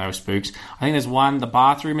sure there was no spooks. I think there's the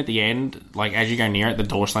bathroom at the end, as you go near it, the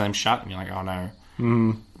door slams shut, and you're like, oh, no.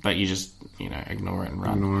 Mm. But you just, ignore it and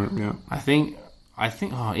run. Ignore it, yeah. I think,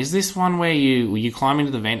 is this one where you climb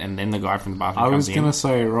into the vent and then the guy from the bathroom comes in? I was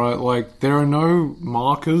going to say, right, there are no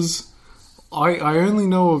markers. I only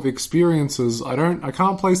know of experiences. I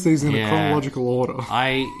can't place these in a chronological order.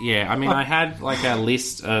 I had a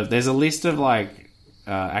list. There's a list of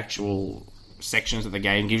actual sections that the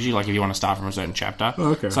game gives you, if you want to start from a certain chapter. Oh,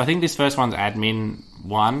 okay. So I think this first one's admin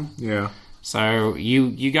 1. Yeah. So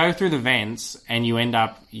you go through the vents and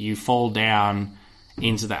you fall down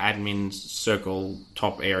into the admin circle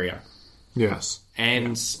top area. Yes.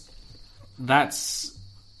 And that's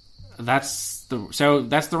that's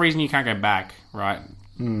the reason you can't go back, right?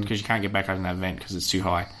 Because you can't get back over that vent because it's too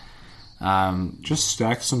high. Just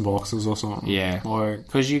stack some boxes or something. Yeah,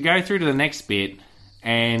 because you go through to the next bit,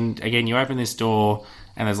 and again you open this door,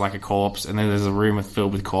 and there's like a corpse, and then there's a room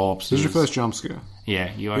filled with corpses. This is your first jump scare.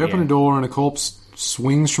 Yeah, you open a door, and a corpse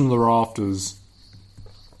swings from the rafters,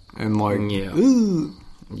 and ooh.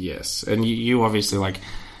 Yes, and you obviously like.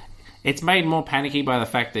 It's made more panicky by the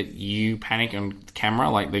fact that you panic on camera.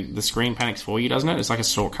 Like, the screen panics for you, doesn't it? It's like a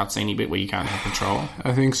short cutscene bit where you can't have control.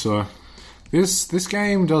 I think so. This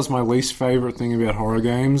game does my least favourite thing about horror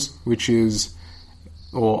games, which is...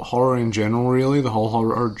 or horror in general, really, the whole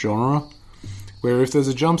horror genre. Where if there's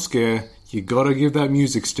a jump scare, you gotta give that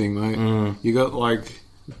music sting, mate. You got, like...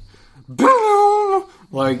 boom!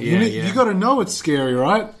 Like, you gotta know it's scary,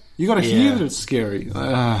 right? You gotta hear that it's scary.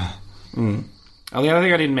 Oh, the other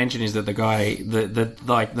thing I didn't mention is that the guy, the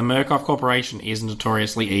Murkoff Corporation is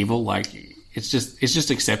notoriously evil. Like, it's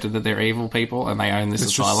just accepted that they're evil people and they own this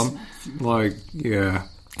asylum.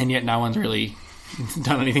 And yet no one's really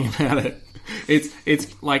done anything about it.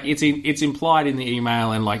 It's implied in the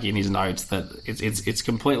email and like in his notes that it's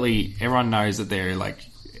completely, everyone knows that they're like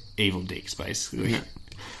evil dicks basically.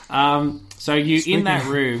 So in that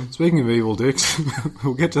room. Speaking of evil dicks,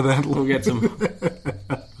 we'll get to that. We'll get some.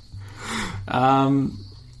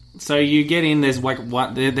 So you get in. There's like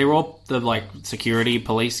what they're all the like security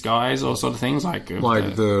police guys or sort of things like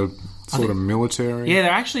the sort of military. Yeah,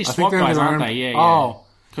 they're actually SWAT guys, aren't they? Yeah. Oh,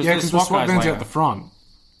 because the SWAT van's out the front.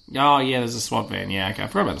 Oh yeah, there's a SWAT van. Yeah, okay, I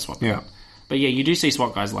forgot about the SWAT van. Yeah, but yeah, you do see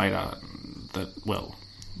SWAT guys later that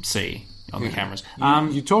see on the cameras.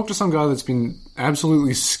 You talk to some guy that's been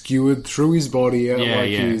absolutely skewered through his body out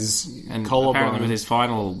his collarbone. Apparently with his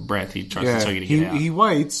final breath, he tries to tell you to get out. He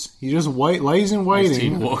waits. He just lays in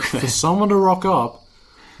waiting for someone to rock up.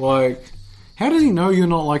 Like, how does he know you're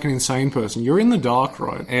not like an insane person? You're in the dark,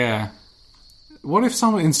 right? Yeah. What if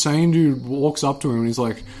some insane dude walks up to him and he's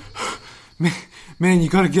like, man, you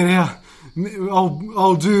got to get out.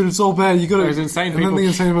 Oh, dude, it's all bad. You got to. Those insane people. And then the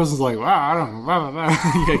insane person's like, wow, I don't know. Blah, blah, blah.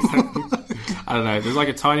 Yeah, exactly. I don't know. There's like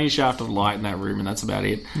a tiny shaft of light in that room, and that's about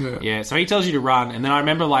it. Yeah. So he tells you to run, and then I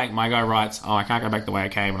remember like my guy writes, "Oh, I can't go back the way I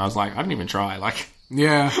came," and I was like, I didn't even try. Like,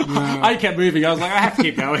 I kept moving. I was like, I have to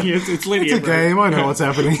keep going. It's linear. It's a game. I know what's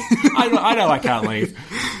happening. I know I can't leave.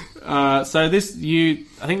 So I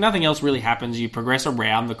think nothing else really happens. You progress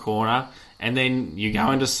around the corner, and then you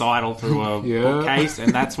go into Seidel through a bookcase,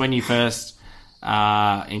 and that's when you first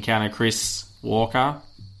encounter Chris Walker.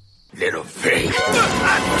 Little pig.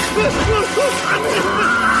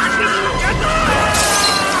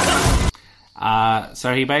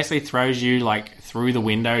 So he basically throws you like through the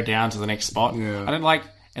window down to the next spot. Yeah. I don't like,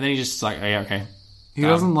 and then he just like, oh, yeah, okay. He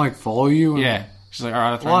doesn't like follow you. Yeah. She's like, all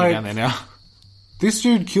right, I'll throw you down there now. This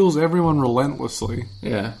dude kills everyone relentlessly.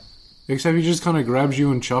 Yeah. Except he just kind of grabs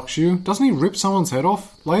you and chucks you. Doesn't he rip someone's head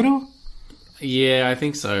off later? Yeah, I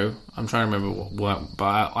think so. I'm trying to remember what,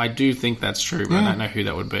 but I do think that's true, but I don't know who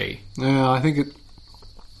that would be. Yeah, I think it...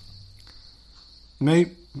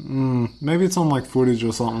 Maybe it's on, like, footage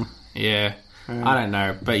or something. Yeah. I don't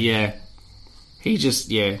know. But, yeah, he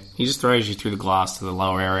just throws you through the glass to the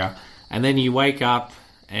lower area. And then you wake up,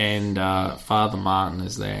 and Father Martin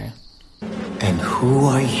is there. And who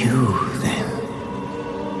are you, then?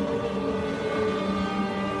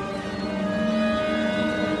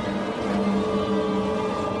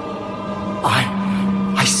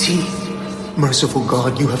 I see. Merciful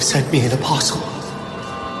God, you have sent me an apostle.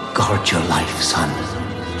 Guard your life, son.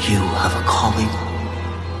 You have a calling.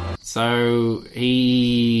 So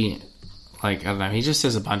he, like, I don't know, he just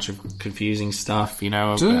says a bunch of confusing stuff, about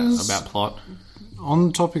plot. On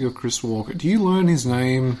the topic of Chris Walker, do you learn his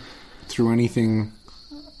name through anything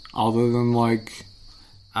other than, like...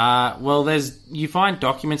 Well, you find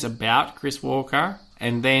documents about Chris Walker,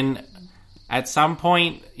 and then... At some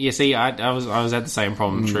point, you see, I was at the same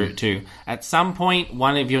problem too. At some point,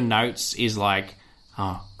 one of your notes is like,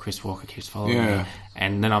 "Oh, Chris Walker keeps following me,"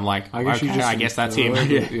 and then I'm like, I guess that's him.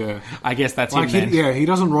 Yeah, I guess that's like him. Then. He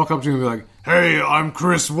doesn't rock up to you and be like, "Hey, I'm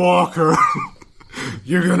Chris Walker.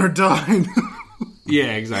 You're gonna die."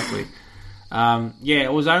 Yeah, exactly.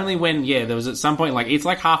 It was only when there was at some point, like it's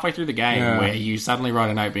like halfway through the game where you suddenly write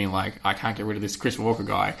a note being like, "I can't get rid of this Chris Walker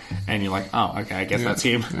guy," and you're like, "Oh, okay, I guess that's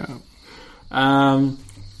him." Yeah.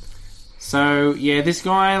 This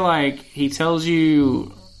guy, like, he tells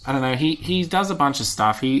you, I don't know, he does a bunch of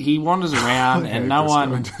stuff. He wanders around and no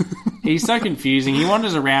one, he's so confusing. He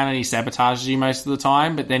wanders around and he sabotages you most of the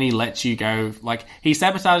time, but then he lets you go, like, he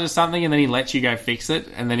sabotages something and then he lets you go fix it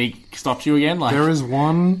and then he stops you again. Like, there is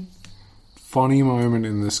one funny moment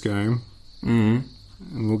in this game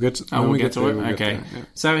And we'll get to, we'll get to it. we'll get Okay. there, yeah.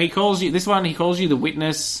 So he calls you. This one, he calls you the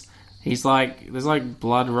witness. He's like, there's like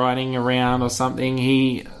blood riding around or something.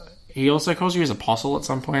 He also calls you his apostle at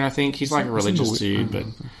some point. I think he's like a religious dude, but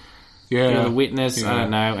you're the witness. I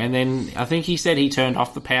don't know. And then I think he said he turned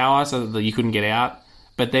off the power so that you couldn't get out.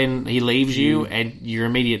 But then he leaves you, and your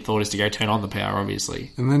immediate thought is to go turn on the power,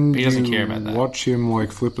 obviously. And then but he doesn't care about that. Watch him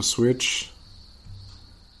like flip a switch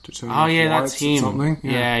to turn off that's him. or something.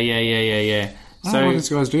 Yeah. I don't know what this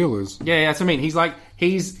guy's deal is. Yeah, that's what I mean. He's like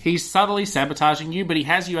he's subtly sabotaging you, but he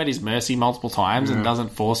has you at his mercy multiple times and doesn't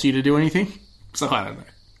force you to do anything. So I don't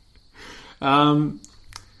know.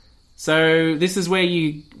 So this is where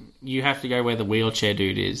you have to go where the wheelchair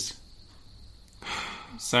dude is.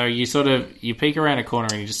 So you peek around a corner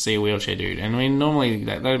and you just see a wheelchair dude. And I mean, normally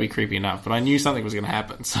that'd be creepy enough, but I knew something was going to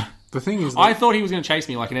happen. So the thing is, I thought he was going to chase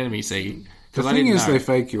me like an enemy sea. The thing is, they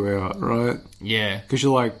fake you out, right? Yeah, because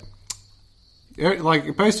you're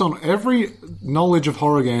like based on every knowledge of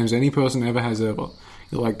horror games any person ever has ever,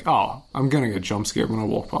 you're like, oh, I'm going to get jump scared when I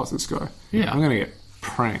walk past this guy. Yeah, I'm going to get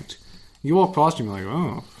pranked. You walk past him, you're like,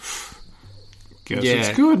 oh, guess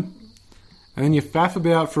it's good. And then you faff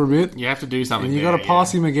about for a bit. You have to do something. And you got to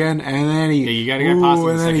pass him again, and then you got to go past him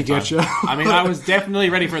and then he gets you. I mean, I was definitely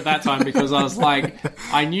ready for it that time because I was like,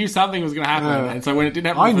 I knew something was going to happen, and so when it didn't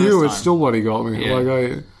happen, I knew it still what he got me.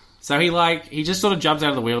 Yeah. So he just sort of jumps out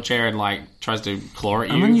of the wheelchair and tries to claw at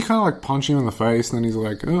you, and then you kind of punch him in the face, and then he's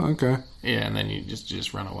like, oh, okay, yeah, and then you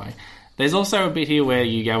just run away. There's also a bit here where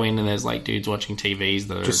you go in and there's dudes watching TVs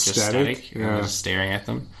that are just static and they're just staring at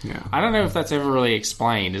them. Yeah, I don't know if that's ever really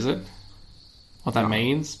explained, is it? What that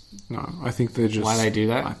means? No, I think they're just... Why they do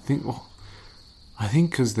that? I think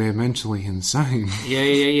because they're mentally insane.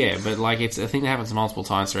 Yeah. But it's a thing that happens multiple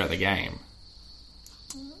times throughout the game.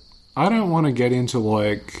 I don't want to get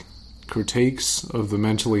into critiques of the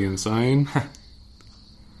mentally insane,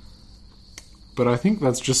 but I think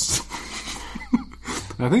that's just...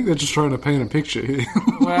 I think they're just trying to paint a picture here.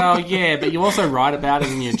 Well, yeah, but you also write about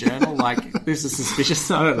it in your journal. This is suspicious.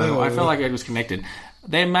 I don't know. I felt like it was connected.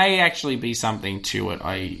 There may actually be something to it.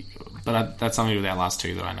 That's something with Outlast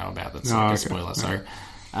 2 that I know about. That's a spoiler. Yeah.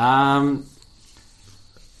 So,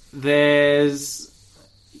 there's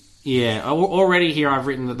already here. I've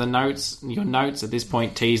written that your notes at this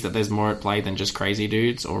point tease that there's more at play than just crazy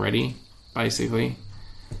dudes already. Basically,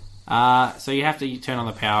 so you have to turn on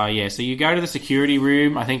the power. Yeah. So you go to the security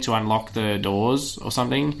room, I think, to unlock the doors or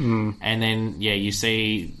something, and then you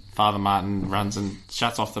see Father Martin runs and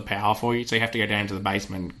shuts off the power for you, so you have to go down to the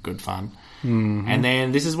basement. Good fun. Mm-hmm. And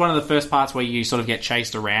then this is one of the first parts where you sort of get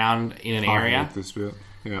chased around in an area. I hate this bit.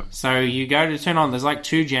 Yeah. So you go to turn on, there's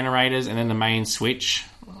 2 generators and then the main switch,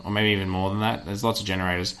 or maybe even more than that. There's lots of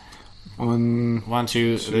generators. 1,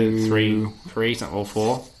 2, 3, or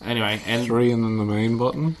 4. Anyway, and 3 and then the main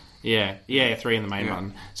button. Yeah, 3 and the main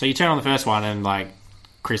button. So you turn on the first one and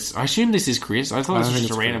Chris, I assume this is Chris. I thought this was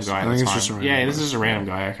just a random guy at the time. This is just a random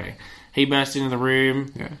guy. Okay. He bursts into the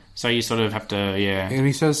room. Yeah. So you sort of have to, And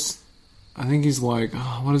he says, I think he's like,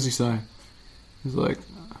 what does he say? He's like,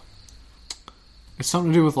 it's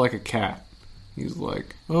something to do with a cat. He's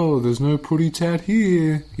like, oh, there's no putty tat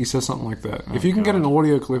here. He says something like that. If you can get an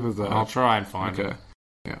audio clip of that. I'll try and find it.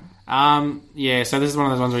 Yeah. So this is one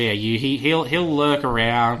of those ones where he'll lurk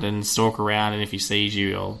around and stalk around, and if he sees you,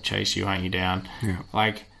 he'll chase you, hunt you down. Yeah.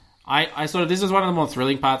 I sort of, this is one of the more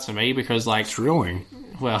thrilling parts for me because thrilling.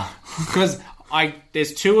 Well, because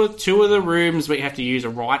there's two of the rooms where you have to use are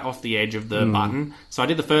right off the edge of the button. So I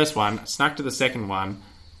did the first one, snuck to the second one,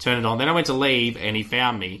 turned it on. Then I went to leave, and he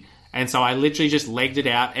found me. And so I literally just legged it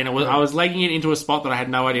out, and I was legging it into a spot that I had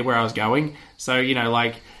no idea where I was going. So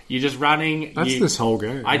you're just running. That's this whole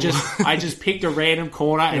game. I just picked a random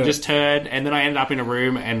corner and just turned, and then I ended up in a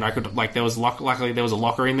room, and I could luckily there was a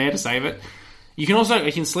locker in there to save it. You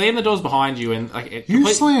can slam the doors behind you, and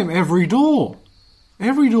slam every door.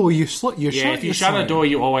 Every door you shut. Yeah, if you shut a door,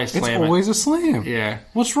 you always slam it. It's always a slam. Yeah.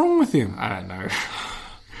 What's wrong with him? I don't know.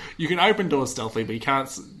 You can open doors stealthily, but you can't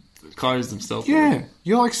close them stealthily. Yeah,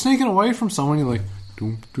 you're sneaking away from someone. You're like,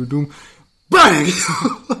 doom, doom, doom, bang.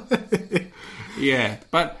 Yeah,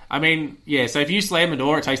 but I mean, so if you slam the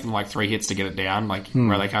door, it takes them 3 hits to get it down,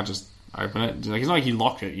 where they can't just open it. It's not like you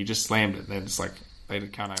locked it; you just slammed it. They're just they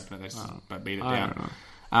can't open it; they just beat it down.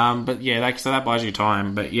 But so that buys you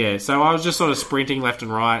time. But so I was just sort of sprinting left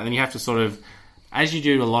and right, and then you have to sort of, as you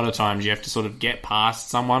do a lot of times, you have to sort of get past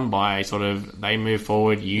someone by sort of they move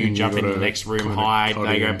forward, you jump into the next room, hide,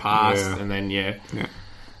 they go past, and then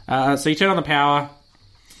so you turn on the power.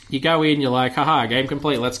 You go in, you're like, haha, game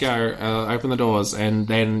complete, let's go, open the doors, and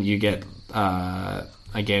then you get,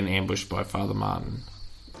 again, ambushed by Father Martin.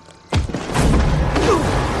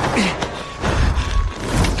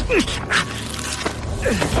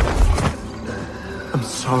 I'm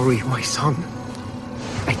sorry, my son.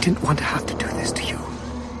 I didn't want to have to do this to you.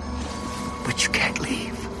 But you can't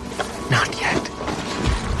leave. Not yet.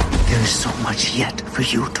 There is so much yet for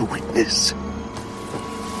you to witness.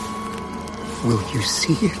 Will you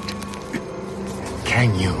see it?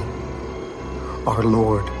 Can you? Our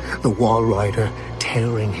Lord, the Wall Rider,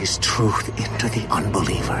 tearing his truth into the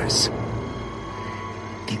unbelievers.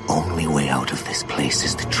 The only way out of this place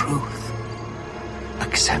is the truth.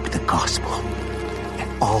 Accept the gospel,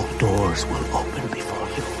 and all doors will open before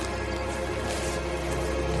you.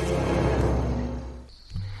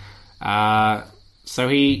 So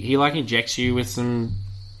he like injects you with some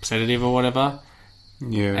sedative or whatever.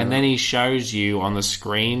 Yeah. And then he shows you on the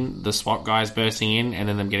screen the SWAT guys bursting in and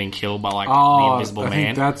then them getting killed by the Invisible Man.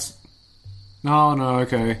 Think that's... No,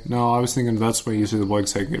 okay. No, I was thinking that's where you see the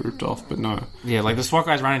blokes head get ripped off, but no. Yeah, like the SWAT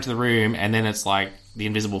guys run into the room and then it's like the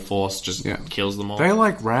invisible force just kills them all. They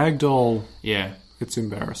like ragdoll. Yeah. It's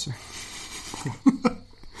embarrassing.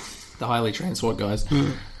 The highly trained SWAT guys.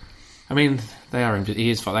 I mean, they are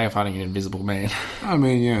fighting an invisible man. I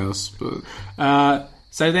mean, yes, but...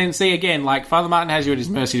 So then, see, again, like, Father Martin has you at his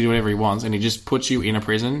mercy to do whatever he wants, and he just puts you in a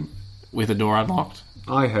prison with a door unlocked.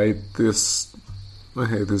 I hate this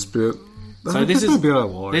bit. So this is the bit I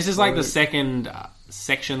like. This is like the second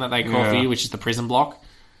section that they call for you, which is the prison block.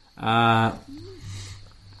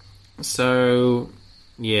 So,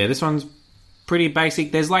 yeah, this one's pretty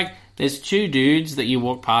basic. There's two dudes that you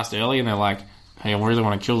walk past early, and they're like, hey, I really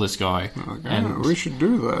want to kill this guy. Okay, and we should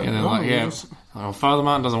do that. And they're like, yeah. Oh, Father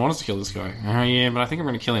Martin doesn't want us to kill this guy. Oh, yeah, but I think I'm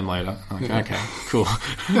going to kill him later. Okay, cool.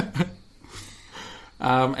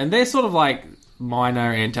 And they're sort of like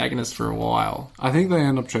minor antagonists for a while. I think they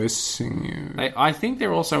end up chasing you. I think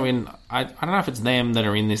they're also in... I don't know if it's them that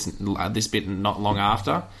are in this bit not long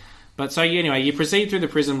after. But so, anyway, you proceed through the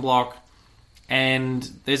prison block, and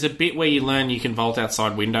there's a bit where you learn you can vault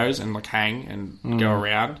outside windows and like hang and go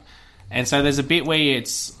around. And so there's a bit where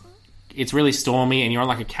it's really stormy and you're on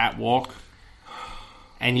like a catwalk.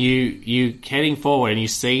 And you heading forward and you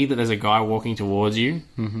see that there's a guy walking towards you.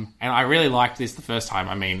 Mm-hmm. And I really liked this the first time.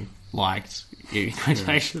 I mean, liked.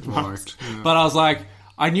 Quotation marks. Yeah. But I was like,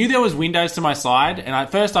 I knew there was windows to my side. And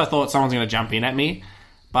at first I thought someone's going to jump in at me.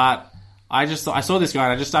 But I saw this guy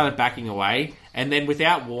and I just started backing away. And then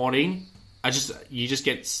without warning, you just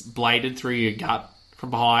get bladed through your gut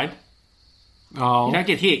from behind. Oh. You don't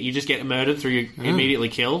get hit, you just get murdered through you immediately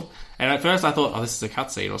killed. And at first I thought, this is a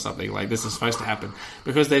cutscene or something, like this is supposed to happen.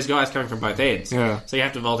 Because there's guys coming from both ends. Yeah. So you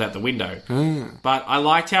have to vault out the window. But I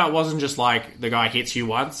liked how it wasn't just like the guy hits you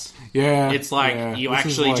once. Yeah. It's like you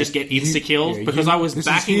actually just get insta-killed. Because I was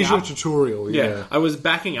backing up. Here's your tutorial, yeah. I was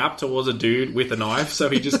backing up towards a dude with a knife, so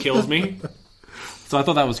he just kills me. So I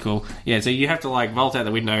thought that was cool. Yeah, so you have to like vault out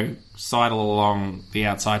the window, sidle along the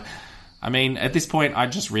outside. I mean, at this point, I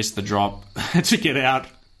just risked the drop to get out.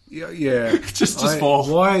 Yeah. just fall.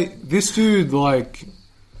 Why? This dude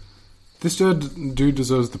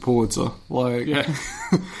deserves the Pulitzer. Like,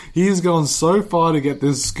 he has gone so far to get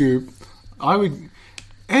this scoop. And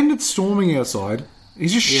it's storming outside.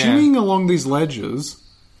 He's just shimmying along these ledges.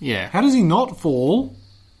 Yeah. How does he not fall?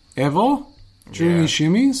 Ever? During these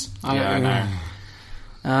shimmies? I know.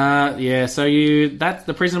 So that's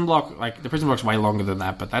the prison block. Like, the prison block's way longer than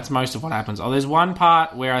that, but that's most of what happens. Oh, there's one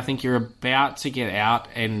part where I think you're about to get out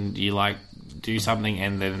and you like do something,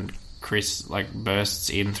 and then Chris like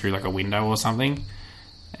bursts in through like a window or something,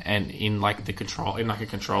 and in like a control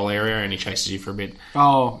area, and he chases you for a bit.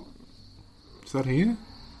 Oh, is that here?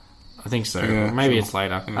 I think so. Yeah, maybe it's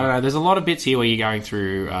later. Yeah. I don't know. There's a lot of bits here where you're going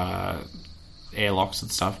through airlocks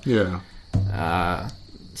and stuff. Yeah.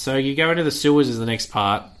 So you go into the sewers is the next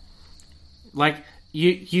part. Like,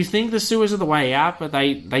 you think the sewers are the way out, but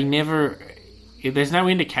they never... There's no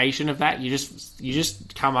indication of that. You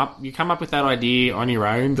just come up with that idea on your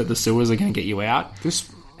own that the sewers are going to get you out.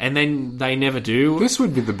 And then they never do. This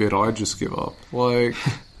would be the bit I'd just give up. Like,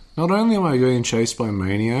 not only am I being chased by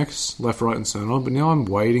maniacs, left, right and centre, but now I'm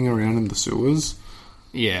wading around in the sewers.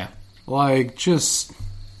 Yeah. Like, just...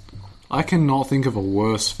 I cannot think of a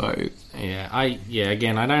worse fate.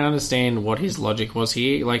 Again, I don't understand what his logic was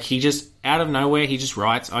here. Like, he just, out of nowhere, he just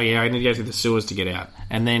writes, I need to go through the sewers to get out.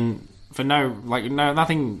 And then,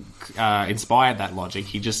 nothing inspired that logic.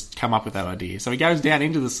 He just come up with that idea. So he goes down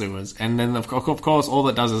into the sewers, and then, of course, all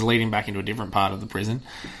that does is lead him back into a different part of the prison.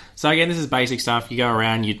 So again, this is basic stuff. You go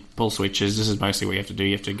around, you pull switches. This is mostly what you have to do.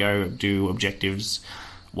 You have to go do objectives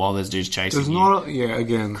while there's dudes chasing you.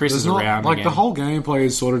 Again. Chris is around like, again. the whole gameplay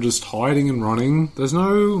is sort of just hiding and running. There's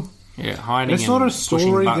no... Yeah, hiding. It's not a and pushing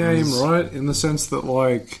story buttons. game, right? In the sense that,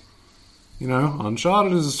 like, you know,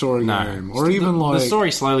 Uncharted is a story game, or even like the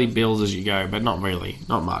story slowly builds as you go, but not really,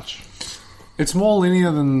 not much. it's more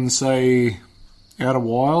linear than, say, Outer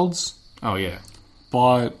Wilds, Oh yeah,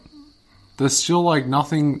 but there's still like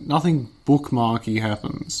nothing bookmarky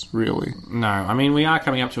happens really. no. I mean, we are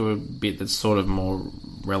coming up to a bit that's sort of more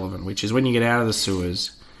relevant, which is when you get out of the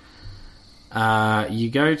sewers. You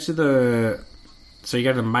go to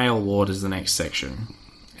the mail ward is the next section,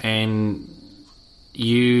 and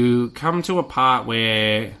you come to a part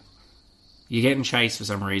where you're getting chased for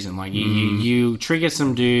some reason. Like you trigger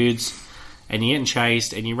some dudes, and you're getting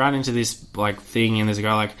chased, and you run into this like thing, and there's a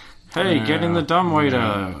guy like, "Hey, get in the dumbwaiter.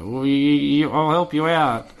 I'll help you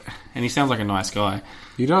out." And he sounds like a nice guy.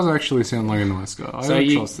 He does actually sound like a nice guy. I don't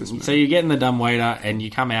trust this man. So you get in the dumbwaiter, and you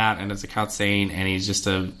come out, and it's a cutscene, and he's just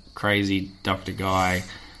a crazy doctor guy,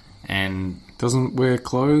 and Doesn't wear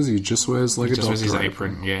clothes. He just wears like a just wears doctor his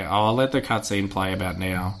apron. Yeah, I'll let the cutscene play about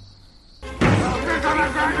now. You're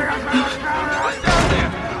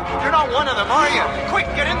not one of them, are you? Quick,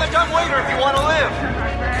 get in the dumbwaiter if you want to live.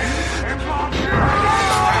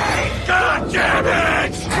 God damn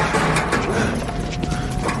it!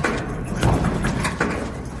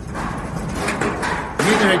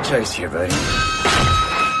 You the right choice here, buddy.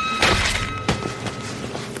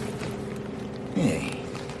 Hey,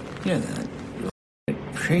 you're that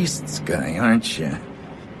priest's guy, aren't you?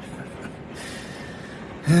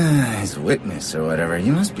 His witness or whatever.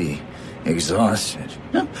 You must be exhausted.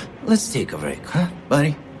 No, let's take a break, huh,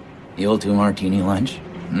 buddy? The old 2-martini lunch?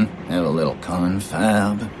 Have a little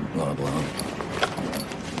confab, blah, blah.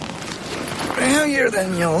 Heavier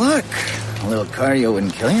than you look. A little cardio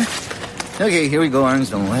wouldn't kill you. Okay, here we go,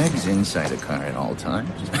 arms and legs inside the car at all times.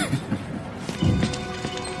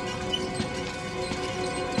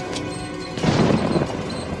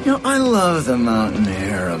 You know, I love the mountain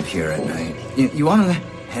air up here at night. You want to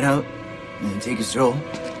head out and take a stroll?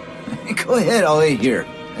 Go ahead, I'll wait here.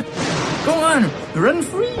 Go on, run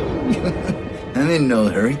free. I'm in no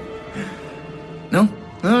hurry. No?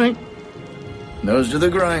 All right. Nose to the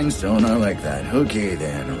grindstone, I like that. Okay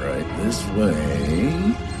then, right this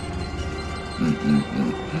way.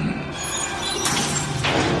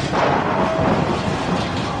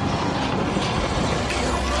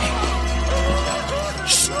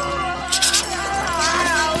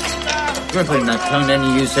 You weren't putting that tongue to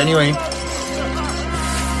any use anyway.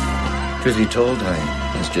 Truth be told,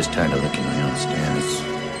 I was just tired of licking my own stance.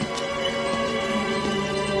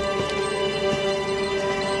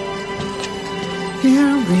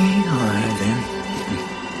 Here we are, then.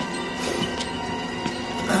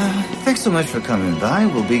 Thanks so much for coming by.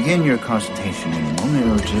 We'll begin your consultation in a moment.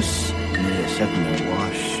 It'll just need a second to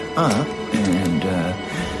wash up and,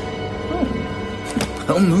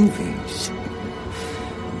 movies.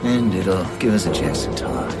 And it'll give us a chance to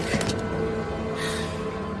talk.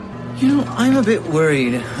 You know, I'm a bit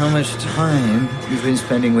worried how much time you've been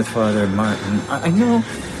spending with Father Martin. I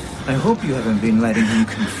hope you haven't been letting him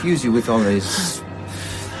confuse you with all his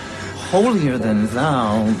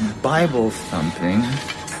holier-than-thou Bible thumping.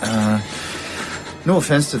 No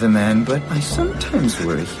offense to the man, but I sometimes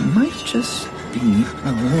worry he might just be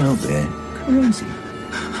a little bit crazy.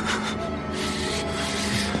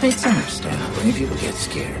 It's understandable when people get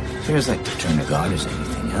scared. Fears like to turn to God as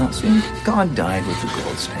anything else. And God died with the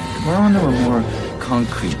gold standard. We're on to a more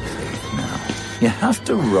concrete faith now. You have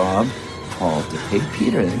to rob Paul to pay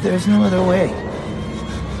Peter. There's no other way.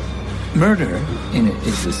 Murder in it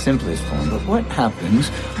is the simplest form, but what happens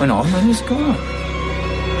when all money's gone?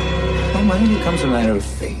 Well, money becomes a matter of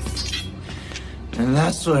faith. And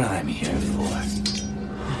that's what I'm here for.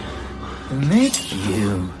 To make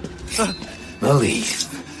you believe.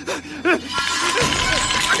 You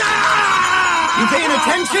paying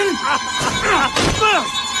attention?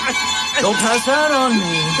 Don't pass out on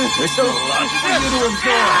me. There's so much for you to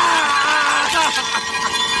absorb.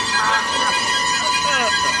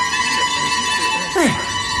 There.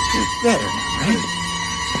 You're better now, right?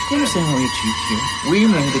 You understand how we achieved here? We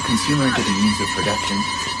made the consumer into the means of production.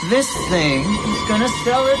 This thing is gonna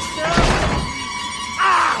sell itself.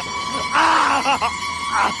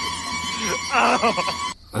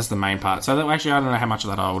 That's the main part. So actually, I don't know how much of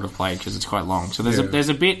that I would have played because it's quite long. So there's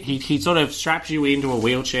a bit he sort of straps you into a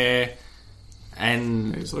wheelchair,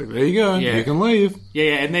 and He's like, there you go, you can leave.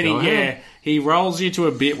 Yeah, and then he rolls you to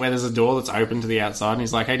a bit where there's a door that's open to the outside, and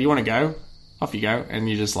he's like, hey, do you want to go? Off you go. And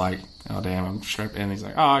you're just like, oh damn, I'm strapped. And he's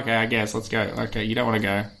like, oh okay, I guess, let's go. Okay, you don't want to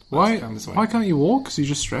go. Why come this way. why can't you walk? Because you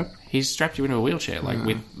just strapped? He's strapped you into a wheelchair, like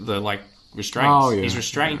with the restraints. Oh, yeah. He's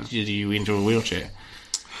restrained you into a wheelchair.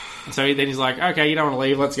 So then he's like, okay, you don't want to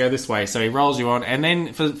leave, let's go this way. So he rolls you on, and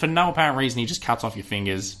then for no apparent reason, he just cuts off your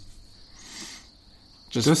fingers.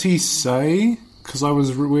 Does he say? Because I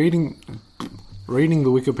was reading the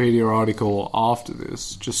Wikipedia article after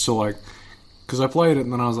this, just to like, because I played it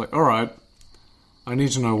and then I was like, all right, I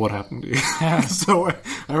need to know what happened here. So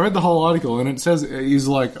I read the whole article and it says he's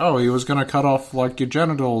like, oh, he was going to cut off like your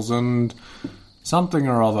genitals and something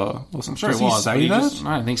or other. I'm sure Does it was. he say that?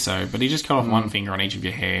 I don't think so, but he just cut off one finger on each of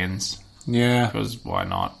your hands. Yeah. Because why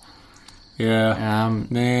not? Yeah.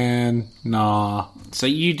 Man, nah. So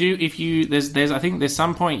you do, if you, I think there's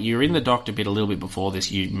some point, you're in the doctor bit a little bit before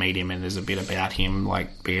this, you meet him and there's a bit about him,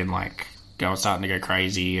 like, being like, starting to go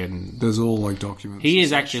crazy and... There's all, like, documents. He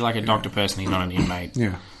is actually like a doctor person, he's not an inmate.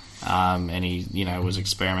 Yeah. And he, was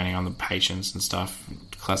experimenting on the patients and stuff,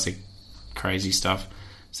 classic crazy stuff.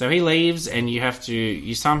 So he leaves and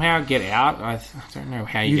you somehow get out. I don't know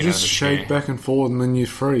how you get out of the just shake chair. back and forth and then you're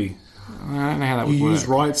free. I don't know how that would You work. use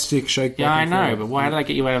right stick, shake back Yeah, I and know, forth. but why did I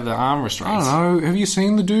get you out of the arm restraints? I don't know. Have you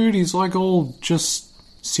seen the dude? He's like all just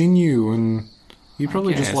sinew and he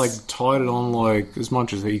probably just guess. like tied it on like as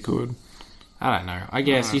much as he could. I don't know. I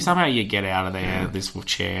guess somehow you get out of there, this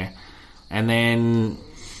chair, and then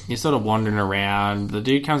you're sort of wandering around. The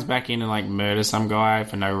dude comes back in and like murders some guy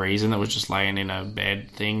for no reason that was just laying in a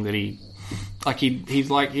bed thing that he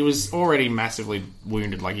was already massively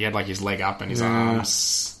wounded. Like he had like his leg up and his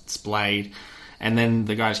arms splayed, and then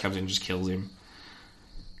the guy just comes in and just kills him.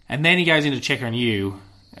 And then he goes in to check on you,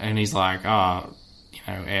 and he's like, "Oh,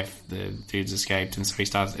 F, the dude's escaped," and so he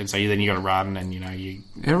starts, and so then you got to run, and you.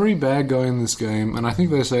 Every bad guy in this game, and I think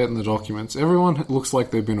they say it in the documents, everyone looks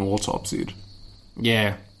like they've been autopsied.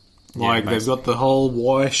 Yeah. Like they've got the whole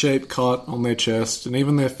Y-shaped cut on their chest, and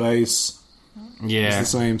even their face. Yeah.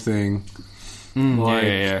 It's the same thing.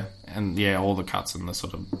 Yeah. And all the cuts and the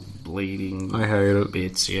sort of bleeding. I hate it.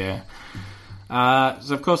 Bits, yeah.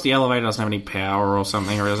 So of course the elevator doesn't have any power or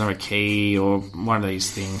something, or it doesn't have a key or one of these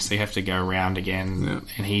things. So you have to go around again,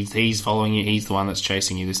 and he's following you. He's the one that's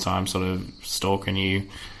chasing you this time, sort of stalking you.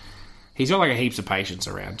 He's got like heaps of patients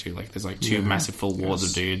around too. Like there's like two massive full wards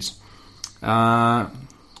of dudes.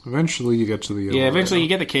 Eventually you get to the elevator. Yeah, eventually you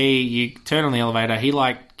get the key. You turn on the elevator. He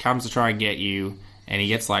like comes to try and get you, and he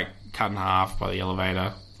gets like cut in half by the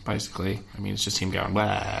elevator. Basically, I mean it's just him going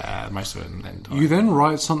blah, most of it, and then You then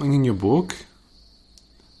write something in your book.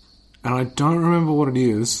 And I don't remember what it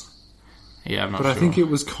is. Yeah, I'm not but sure. I think it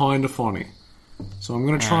was kind of funny. So I'm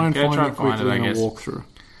going to try and find it quickly in a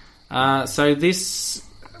walkthrough. So this...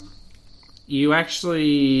 You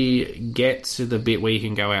actually get to the bit where you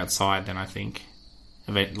can go outside then, I think.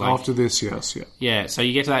 After this, yes, yeah. Yeah, so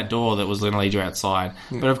you get to that door that was going to lead you outside.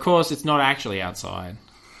 Yeah. But of course, it's not actually outside.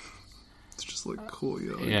 It's just like a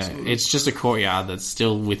courtyard. Yeah, it's just a courtyard that's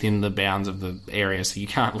still within the bounds of the area, so you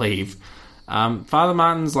can't leave. Father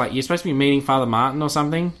Martin's like, you're supposed to be meeting Father Martin or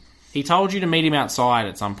something. He told you to meet him outside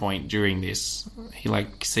at some point during this. He sort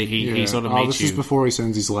of meets you. This is before he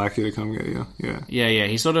sends his lackey to come get you. Yeah.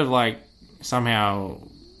 He sort of like somehow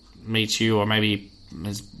meets you, or maybe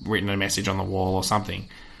has written a message on the wall or something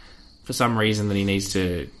for some reason that he needs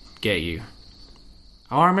to get you.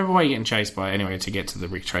 Oh, I remember why you're getting chased by anyway to get to the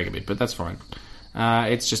Rick Traeger bit, but that's fine.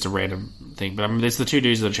 It's just a random thing. But I mean, there's the two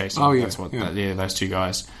dudes that are chasing. Oh yeah, that's what. Yeah, those two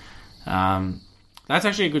guys. That's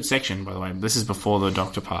actually a good section, by the way. This is before the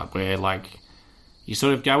doctor part, where like you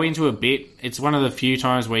sort of go into a bit. It's one of the few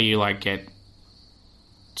times where you like get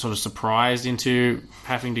sort of surprised into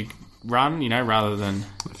having to run, rather than.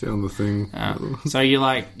 I found the thing. So you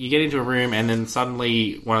get into a room, and then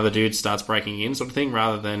suddenly one of the dudes starts breaking in, sort of thing,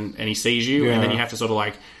 and he sees you, and then you have to sort of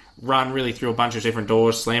like run really through a bunch of different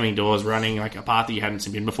doors, slamming doors, running like a path that you hadn't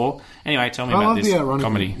seen before. Anyway, tell me about this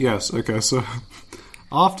comedy. Yes, okay, so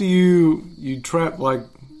after you trap like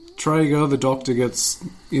Traeger, the doctor gets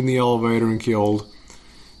in the elevator and killed.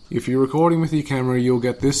 If you're recording with your camera, you'll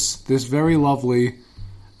get this very lovely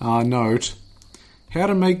note. How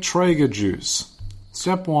to make Traeger juice.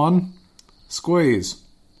 Step 1, squeeze.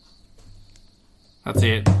 That's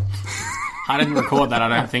it. I didn't record that, I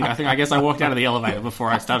don't think. I guess I walked out of the elevator before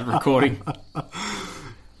I started recording.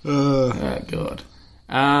 Oh, God.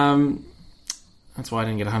 That's why I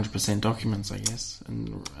didn't get 100% documents, I guess.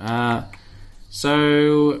 And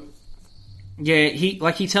so, yeah,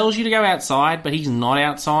 he tells you to go outside, but he's not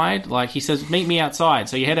outside. Like, he says, meet me outside.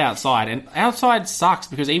 So you head outside. And outside sucks,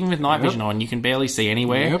 because even with night vision on, you can barely see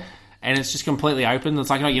anywhere. Yep. And it's just completely open. It's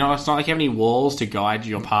like, it's not like you have any walls to guide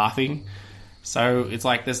your pathing. So it's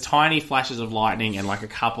like there's tiny flashes of lightning and like a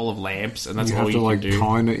couple of lamps, and that's all you can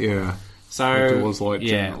do. So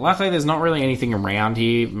luckily there's not really anything around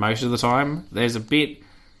here most of the time. There's a bit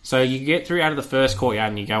So you get through out of the first courtyard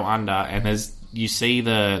and you go under, and you see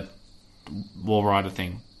the Wall Rider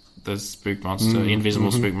thing, the spook monster,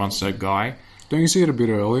 invisible spook monster guy. Don't you see it a bit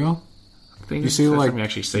earlier? I think you see like you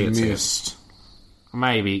actually see it. Mist.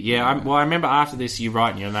 Maybe, yeah. I remember after this you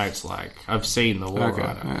write in your notes like I've seen the Wall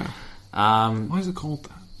Rider. Yeah. Why is it called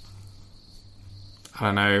that? I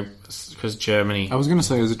don't know, because Germany. I was going to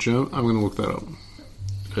say, is it German? I'm going to look that up.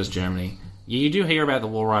 Because Germany. You do hear about the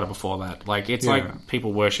Wall Rider before that. Like, it's like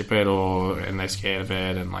people worship it and they're scared of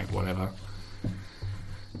it and, like, whatever.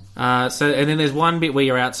 And then there's one bit where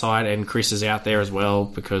you're outside and Chris is out there as well,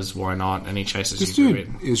 because why not? And he chases you through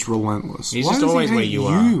it. This dude is relentless. He's Why just does always he where hate you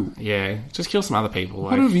are. Yeah, just kill some other people.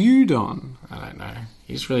 What have you done? I don't know.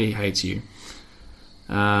 He just really hates you.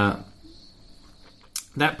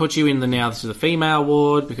 That puts you in now to the female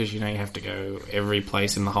ward, because you have to go every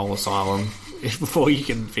place in the whole asylum before you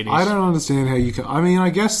can finish. I don't understand how you can... I mean, I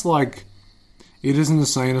guess, like, it is an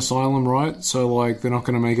insane asylum, right? So, like, they're not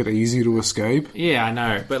going to make it easy to escape. Yeah, I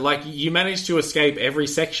know. But, like, you manage to escape every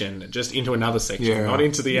section just into another section, not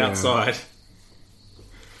into the outside.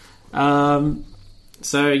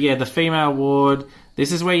 So, yeah, the female ward.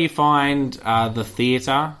 This is where you find the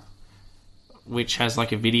theatre, which has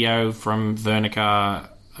like a video from Wernicke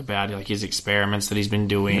about like his experiments that he's been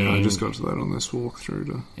doing. Yeah, I just got to that on this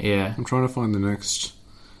walkthrough. Yeah, I'm trying to find the next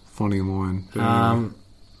funny line. I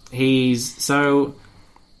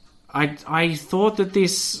thought that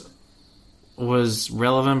this was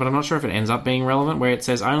relevant, but I'm not sure if it ends up being relevant. Where it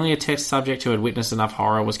says only a test subject who had witnessed enough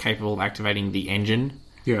horror was capable of activating the engine.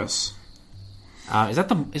 Yes. Is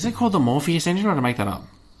it called the Morpheus engine, or did I make that up?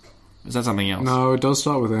 Is that something else? No, it does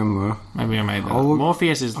start with M, though. Maybe I made that.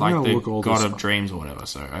 Morpheus is like the god of dreams or whatever,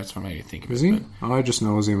 so that's what made me think of it. Is he? I just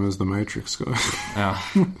know him as the Matrix guy.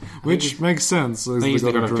 Which makes sense. He's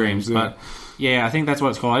the god of dreams. Yeah. But yeah, I think that's what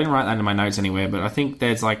it's called. I didn't write that in my notes anywhere, but I think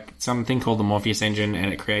there's like something called the Morpheus engine,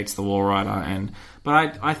 and it creates the Wall Rider.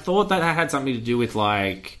 But I thought that had something to do with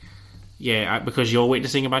like, because you're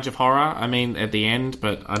witnessing a bunch of horror, I mean, at the end,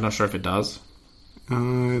 but I'm not sure if it does.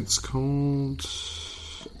 It's called...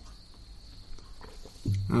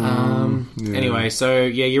 Anyway, so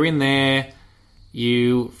you're in there.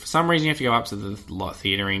 For some reason, you have to go up to the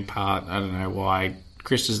theatering part. I don't know why.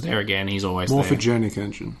 Chris is there again. He's always Morphogenic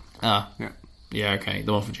engine. Yeah, okay.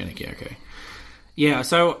 The morphogenic, okay. Yeah,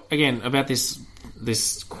 so again, about this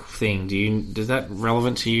thing, is that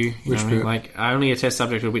relevant to you? Which bit? Like, only a test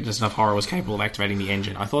subject who witnessed enough horror was capable of activating the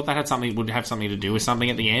engine. I thought that would have something to do with something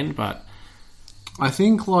at the end, but I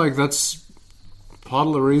think like that's part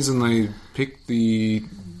of the reason they pick the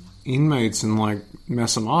inmates and like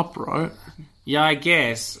mess them up, right? Yeah, I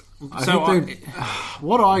guess.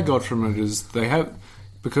 What I got from it is they have,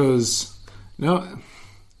 because now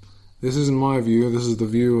this isn't my view. This is the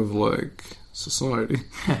view of like society.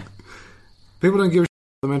 People don't give a shit.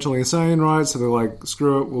 They're mentally insane, right? So they're like,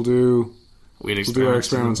 screw it, we'll do our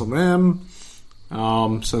experiments on them.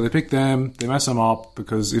 So they pick them, they mess them up,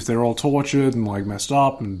 because if they're all tortured and like messed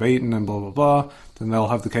up and beaten and blah blah blah, then they'll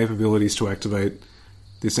have the capabilities to activate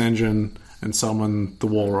this engine and summon the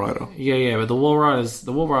Wall Rider. Yeah, but the Wall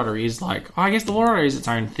Rider is like, I guess the Wall Rider is its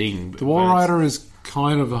own thing. The Wall Rider is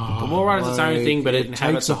kind of the Wall Rider is its own thing, but it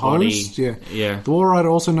inhabits a host. Yeah. The Wall Rider,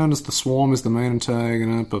 also known as the Swarm, is the main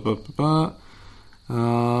antagonist. It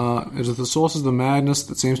is the source of the madness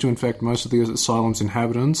that seems to infect most of the asylum's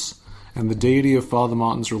inhabitants, and the deity of Father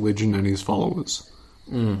Martin's religion and his followers.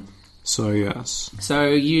 So, yes. So,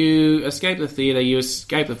 you escape the theatre, you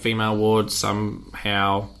escape the female ward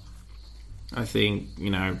somehow. I think,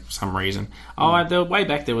 some reason. The way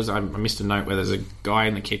back there was, I missed a note where there's a guy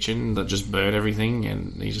in the kitchen that just burned everything,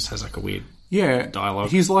 and he just has like a weird dialogue.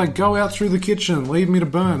 He's like, go out through the kitchen, leave me to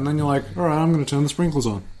burn. And then you're like, alright, I'm going to turn the sprinklers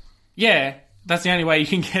on. Yeah, that's the only way you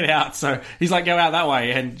can get out. So, he's like, go out that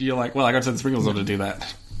way, and you're like, well, I got to turn the sprinklers on to do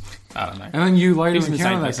that. I don't know. And then you later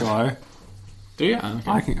encounter that guy. Do you?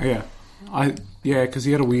 Okay. Because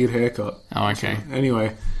he had a weird haircut. Oh, okay. So,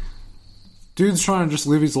 anyway, dude's trying to just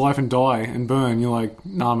live his life and die and burn. You're like,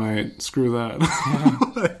 nah, mate, screw that.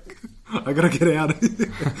 I gotta get out of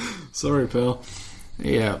here. Sorry, pal.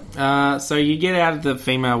 Yeah. So you get out of the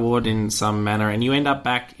female ward in some manner, and you end up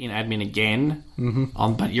back in admin again.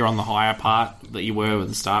 Mm-hmm. But you're on the higher part that you were at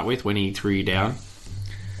the start with when he threw you down.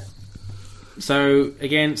 So,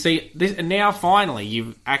 again, and now finally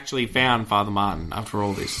you've actually found Father Martin after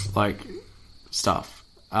all this, stuff.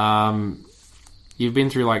 You've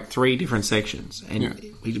been through, 3 different sections, and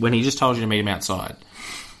when he just told you to meet him outside,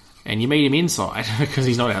 and you meet him inside, because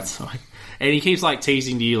he's not outside, and he keeps,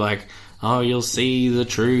 teasing to you, oh, you'll see the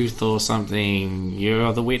truth or something.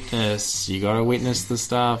 You're the witness. You got to witness the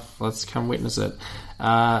stuff. Let's come witness it.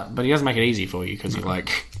 But he doesn't make it easy for you because you're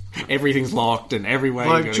like, everything's locked and everywhere.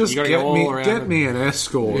 Like, you just got to go all around. get me an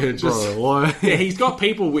escort, Yeah, just- bro. Like, Yeah, he's got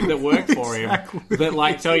people that work for him that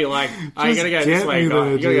like tell you like, oh, you gotta go this way, guy.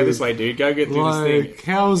 You gotta go this way, dude. Go get through this thing. like,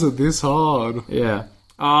 how is it this hard? Yeah.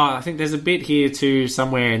 Oh, I think there's a bit here too,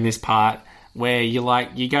 somewhere in this part, where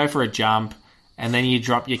you go for a jump and then you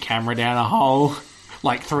drop your camera down a hole,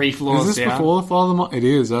 like 3 floors down. Is this before the Father? It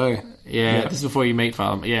is, eh? Yeah, this is before you meet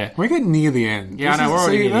Father. Yeah. We're getting near the end. Yeah, I know, we're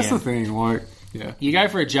already near the that's end. the thing. Like, yeah, You go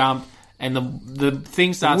for a jump and the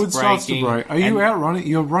thing starts wood breaking. starts to break. Are you out running?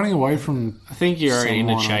 You're running away from. I think you're in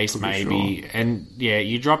a someone, chase, I'm pretty maybe. sure. And yeah,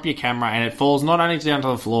 you drop your camera and it falls not only down to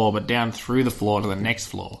the floor, but down through the floor to the next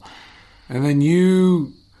floor. And then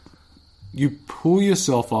you pull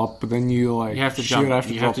yourself up, but then you like You have to shit, jump. I have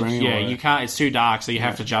to you drop have to, anyway. Yeah, you can't. It's too dark, so you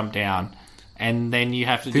have to jump down, and then you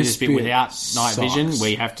have to do This this bit bit without night vision, sucks. where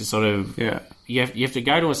you have to sort of Yeah. You have to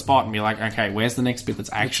go to a spot and be like, okay, where's the next bit that's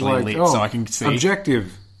actually Like, lit, oh, so I can see.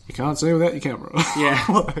 Objective. You can't see without your camera. Yeah.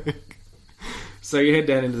 Like, So you head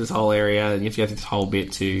down into this whole area, and you have to go through this whole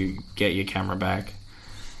bit to get your camera back.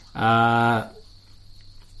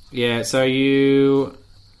 Yeah. So you.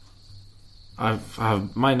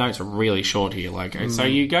 My notes are really short here. Like, so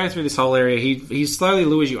you go through this whole area. He slowly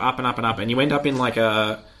lures you up and up and up, and you end up in like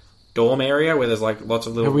a dorm area where there's like lots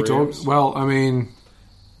of little have we rooms. talked? Well, I mean,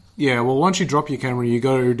 yeah. Well, once you drop your camera, you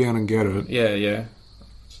go down and get it, Yeah.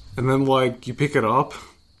 and then like you pick it up,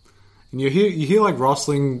 and you hear like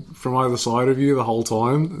rustling from either side of you the whole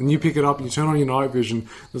time, and you pick it up, you turn on your night vision.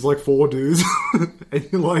 There's like 4 dudes, and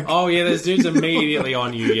you're like, Oh yeah, there's dudes immediately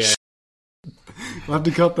on you. Yeah. I have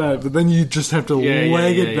to cut that, but then you just have to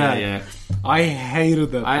leg it back. Yeah. I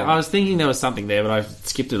hated that. I was thinking there was something there, but I've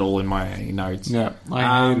skipped it all in my notes. Yeah,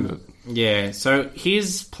 I hated it. Yeah, so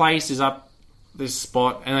his place is up this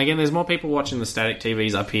spot, and again, there's more people watching the static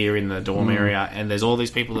TVs up here in the dorm area, and there's all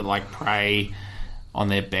these people that like pray on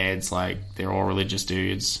their beds, like they're all religious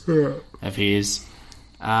dudes of his.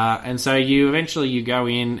 And so you eventually go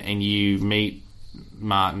in and you meet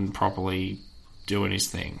Martin properly doing his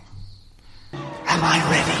thing. Am I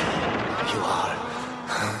ready? You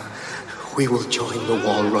are. We will join the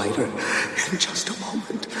Wall Rider in just a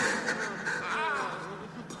moment.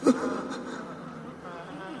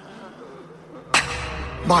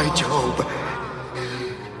 My Job,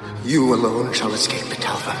 you alone shall escape the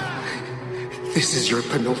Talva. This is your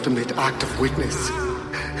penultimate act of witness.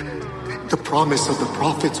 The promise of the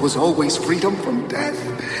prophets was always freedom from death.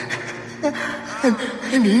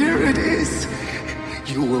 And here it is.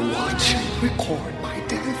 You will watch and record my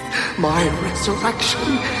death, my resurrection.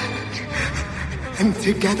 And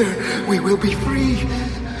together we will be free.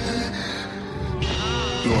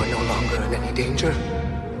 You are no longer in any danger.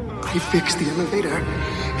 I fixed the elevator.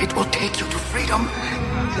 It will take you to freedom.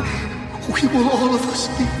 We will all of us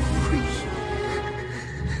be free.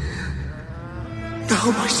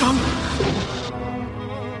 Now, my son.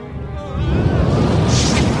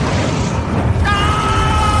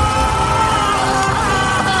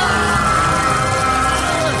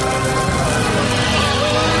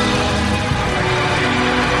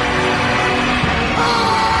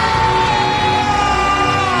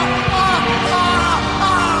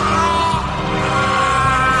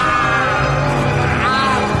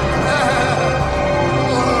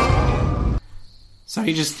 So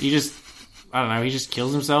he just, I don't know, he just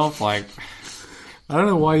kills himself, like... I don't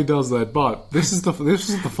know why he does that, but this is the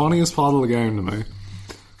funniest part of the game to me.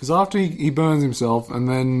 Because after he burns himself and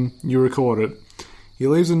then you record it, he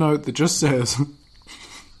leaves a note that just says,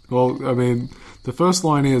 well, I mean, the first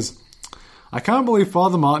line is, I can't believe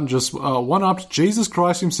Father Martin just one-upped Jesus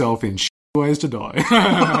Christ himself in ways to die.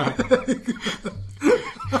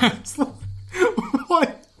 It's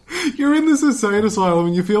like, you're in this insane asylum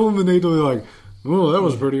and you're feeling the need to be like, oh, that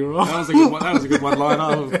was pretty rough. That was a good one line.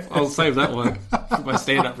 I'll save that one for my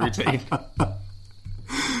stand-up routine.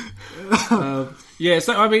 Yeah,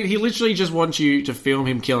 so, I mean, he literally just wants you to film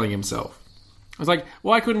him killing himself. I was like,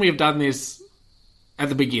 why couldn't we have done this at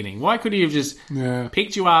the beginning? Why couldn't he have just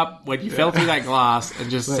picked you up when you fell through that glass and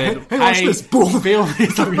just said, hey, watch this, boom. film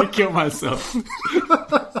this, I'm going to kill myself.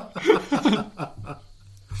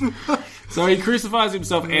 So he crucifies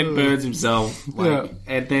himself and burns himself.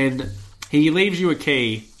 And then he leaves you a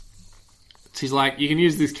key. He's like, you can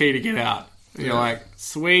use this key to get out. And you're like,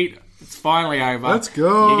 sweet, it's finally over. Let's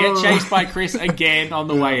go. You get chased by Chris again on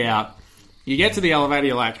the way out. You get to the elevator,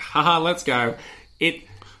 you're like, haha, let's go. It's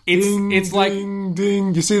Ding, like ding,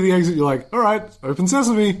 ding. You see the exit, you're like, all right, open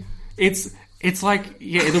sesame. it's It's like,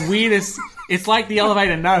 the weirdest... It's like the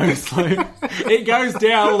elevator knows. Like, it goes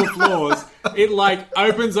down all the floors. It, like,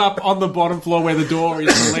 opens up on the bottom floor where the door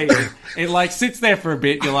is to leave. It, like, sits there for a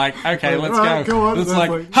bit. You're like, okay, let's right, go. go on. It's That's like,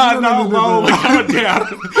 like, no, we're going down.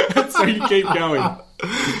 So you keep going.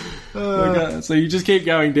 So you just keep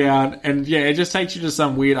going down, and it just takes you to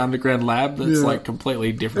some weird underground lab that's like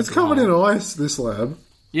completely different. It's covered in ice, this lab.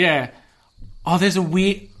 Yeah. Oh, there's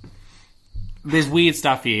weird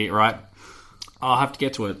stuff here, right? I'll have to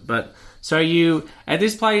get to it, but so you at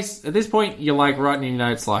this point, you're like writing in your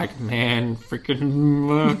notes, like, man,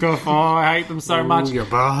 freaking, I hate them so much. You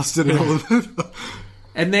bastard elevator.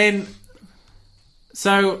 And then,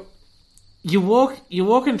 so you're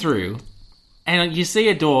walking through. And you see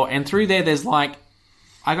a door, and through there's like...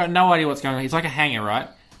 I got no idea what's going on. It's like a hangar, right?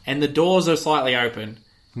 And the doors are slightly open.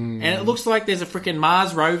 And it looks like there's a freaking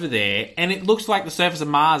Mars rover there, and it looks like the surface of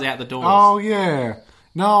Mars out the doors. Oh, yeah.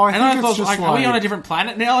 No, I think it's just like... Are we on a different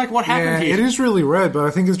planet now? Like, what happened here? It is really red, but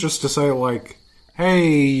I think it's just to say, like, hey,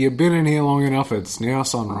 you've been in here long enough, it's now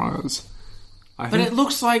sunrise. But it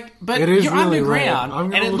looks like... But it is you're really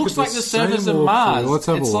underground, and it looks like the surface of Mars.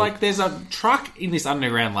 It's like there's a truck in this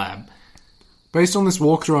underground lab. Based on this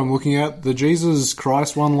walkthrough I'm looking at, the Jesus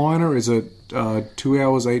Christ one-liner is at 2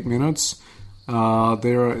 hours 8 minutes.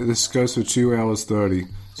 This goes for 2 hours 30.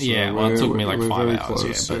 So it took me like 5 hours.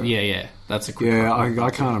 Close, But that's a quick. Yeah,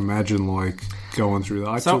 I can't imagine like going through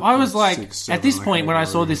that. I was like, at this point when I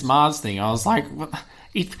saw this Mars thing, I was like,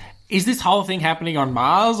 is this whole thing happening on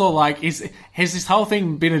Mars, or like has this whole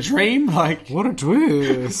thing been a dream? Like, what a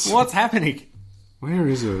twist! What's happening? Where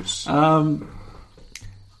is it?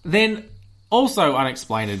 Then. Also,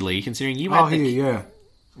 unexplainedly, considering you had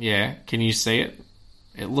Yeah, can you see it?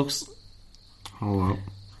 It looks... Hold up.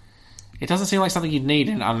 It doesn't seem like something you'd need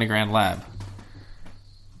in an underground lab.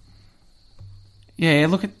 Yeah,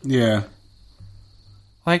 look at... Yeah.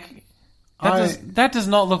 Like, that does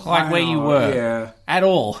not look like where you were. At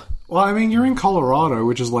all. Well, I mean, you're in Colorado,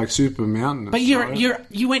 which is like super mountainous. But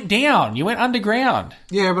you went down. You went underground.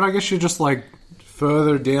 Yeah, but I guess you're just like...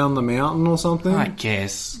 further down the mountain or something? I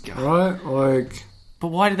guess. Right? Like... But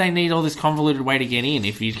why do they need all this convoluted way to get in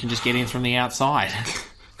if you can just get in from the outside?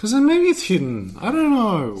 Because then maybe it's hidden. I don't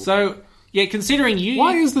know. So, considering you...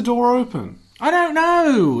 Why is the door open? I don't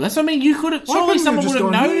know. That's what I mean. You could have... Surely someone would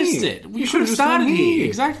have noticed it. You should have started here.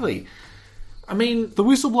 Exactly. I mean... The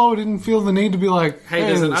whistleblower didn't feel the need to be like... Hey,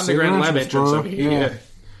 there's an underground lab entrance over here. Yeah.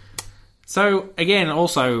 So, again,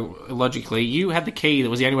 also, logically, you had the key that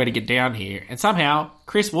was the only way to get down here, and somehow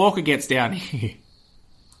Chris Walker gets down here.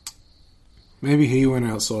 Maybe he went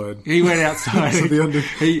outside. He went outside. We figured it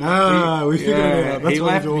out. That's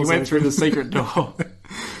he went through the secret door.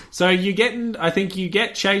 So you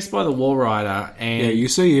get chased by the wall rider, and... Yeah, you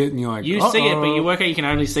see it, and you're like, You see it, but you work out you can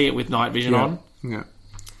only see it with night vision on. Yeah.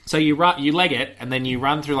 So you leg it, and then you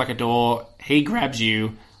run through like a door, he grabs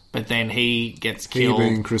you... But then he gets killed. He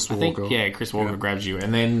being Chris Walker. Chris Walker grabs you.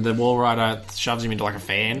 And then the wall rider shoves him into like a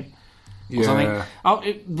fan or something. Oh,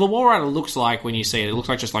 the wall rider looks like, when you see it looks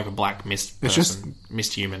like just like a black mist person. It's just...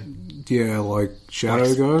 Mist human. Yeah, like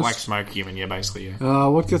Shadow Ghost. Black smoke human, basically, yeah.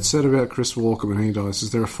 What gets said about Chris Walker when he dies?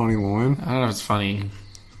 Is there a funny line? I don't know if it's funny.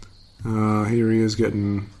 Here he is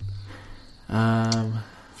getting...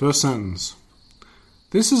 First sentence.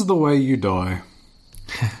 This is the way you die.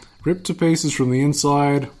 Ripped to pieces from the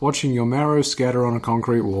inside, watching your marrow scatter on a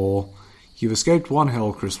concrete wall. You've escaped one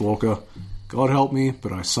hell, Chris Walker. God help me,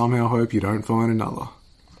 but I somehow hope you don't find another.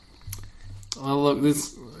 Well, look,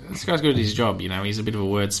 this guy's good at his job, He's a bit of a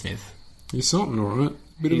wordsmith. He's something, alright.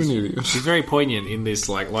 Bit of an idiot. He's very poignant in this,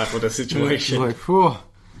 like, life or death situation. He's like, whew,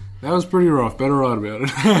 that was pretty rough. Better write about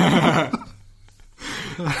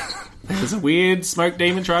it. There's a weird smoke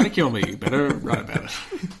demon trying to kill me. Better write about it.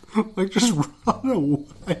 Like, just run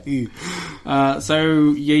away.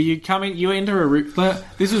 You come in, you enter a room.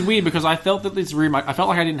 This was weird because I felt that this room, I felt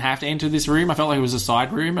like I didn't have to enter this room. I felt like it was a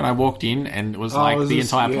side room, and I walked in, and it was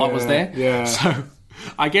entire plot was there. Yeah. So,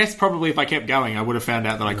 I guess probably if I kept going, I would have found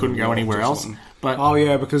out that I couldn't go anywhere else. But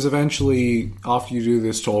because eventually, after you do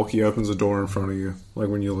this talk, he opens a door in front of you, like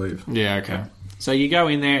when you leave. Yeah, okay. So you go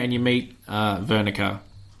in there, and you meet Vernica.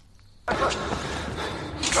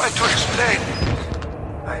 Try to explain.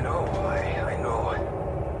 I know.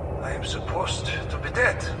 I am supposed to be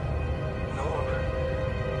dead.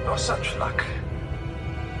 No such luck.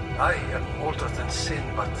 I am older than sin,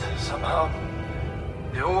 but somehow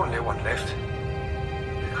the only one left.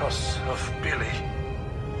 Because of Billy.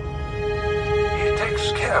 He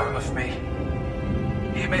takes care of me.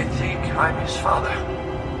 He may think I'm his father.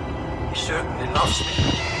 He certainly loves me.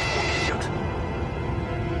 Poor idiot.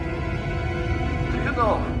 Do you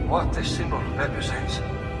know what a symbol represents.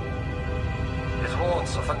 It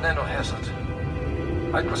warns of a nanohazard.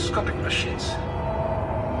 Microscopic machines.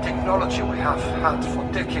 Technology we have had for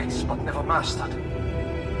decades but never mastered.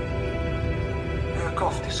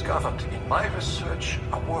 Murkoff discovered in my research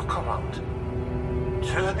a workaround.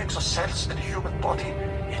 Turning the cells in the human body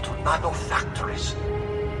into nanofactories.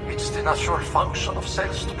 It's the natural function of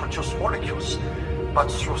cells to produce molecules,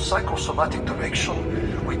 but through psychosomatic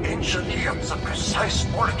direction, we engineered the precise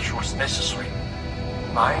molecules necessary.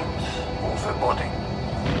 Mind over body.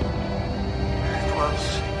 It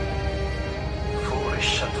was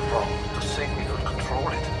foolish and wrong to think we could control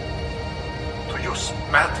it. To use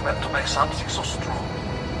madmen to make something so strong.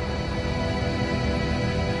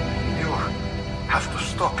 You have to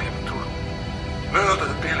stop him to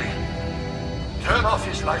murder Billy. Turn off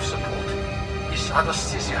his life support, his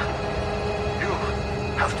anesthesia. You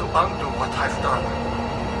have to undo what I've done.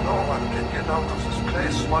 No one can get out of this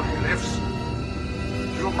place while he lives.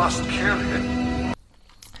 You must kill him.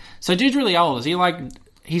 So dude's really old. Is he like...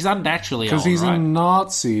 He's unnaturally old, Because he's right? a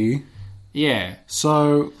Nazi. Yeah.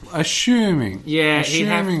 So, assuming... Yeah,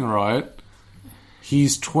 Assuming, right,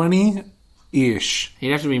 he's 20-ish.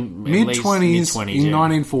 He'd have to be Mid-20s in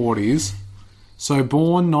 1940s. So,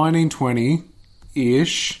 born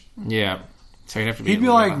 1920-ish. Yeah. So he'd have to be... He'd be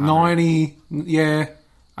like 90... Yeah.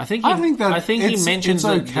 I think he mentions it's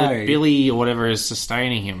that okay. Billy or whatever is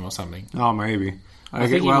sustaining him or something. Oh, maybe. I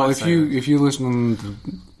think well, if you listen...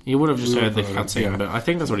 You would have just heard the cutscene, yeah. but I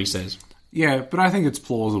think that's what he says. Yeah, but I think it's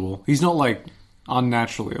plausible. He's not, like,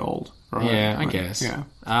 unnaturally old, right? Yeah, I like, guess. Yeah.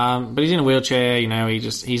 But he's in a wheelchair, you know,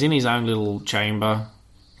 he's in his own little chamber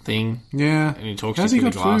thing. Yeah. And he talks How's to he you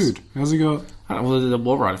got through the glass. food? How's he got... I don't know, well, the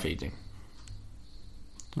War Rider feeds him.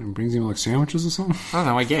 It brings him, like, sandwiches or something? I don't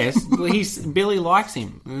know, I guess. Billy likes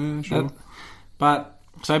him. Yeah, sure. But,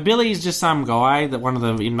 so Billy's just some guy that one of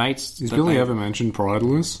the inmates... Is Billy ever mentioned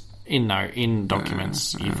prideless? In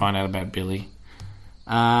documents, you find out about Billy.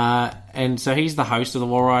 And so he's the host of the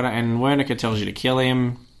War Rider, and Wernicke tells you to kill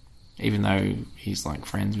him, even though he's, like,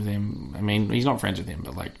 friends with him. I mean, he's not friends with him,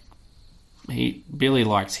 but, like, Billy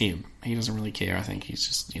likes him. He doesn't really care, I think. He's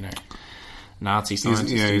just, you know, Nazi scientist.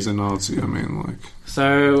 He's a Nazi, I mean, like...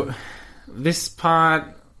 So, this part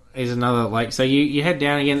is another, like... So you head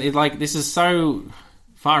down again. This is so...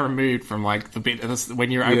 far removed from, like, the bit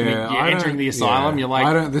when you're opening, you're entering the asylum. You're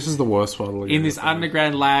like, this is the worst part of the game. In this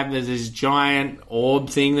underground lab, there's this giant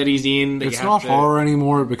orb thing that he's in. It's not horror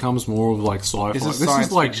anymore. It becomes more of, like, sci-fi. This is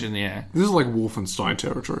science fiction, yeah. This is like Wolfenstein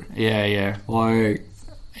territory. Yeah. Like,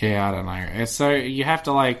 yeah, I don't know. And so you have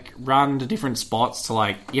to, like, run to different spots to,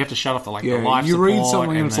 like, you have to shut off the, like, the life you support. read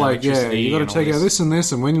something and it's like, you got to take out this and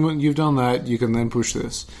this, and when you've done that, you can then push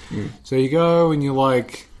this. So you go and you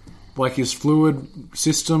like his fluid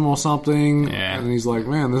system or something, and he's like,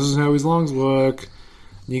 man, this is how his lungs work.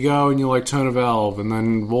 You go and you, like, turn a valve, and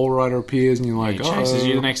then Wall Rider appears, and you're like, he chases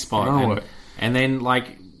you to the next spot. And then,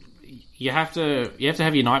 like, you have to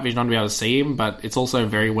have your night vision on to be able to see him, but it's also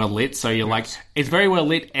very well lit, so you're like, it's very well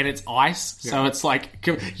lit, and it's ice, so it's like,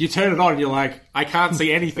 you turn it on, and you're like, I can't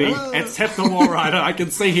see anything, except the Wall Rider, I can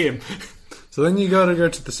see him. So then you got to go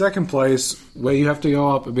to the second place where you have to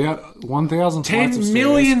go up about 1,000 flights of 10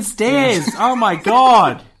 million stairs! Oh my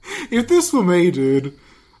god! If this were me, dude...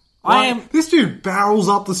 This dude barrels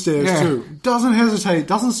up the stairs too. Doesn't hesitate,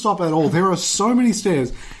 doesn't stop at all. There are so many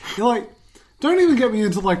stairs. You're like... Don't even get me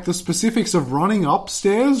into, like, the specifics of running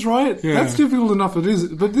upstairs, right? Yeah. That's difficult enough it is.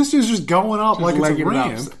 But this dude's just going up like it's a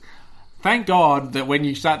ramp. Thank God that when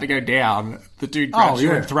you start to go down, the dude grabs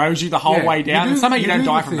you and throws you the whole way down, and somehow you don't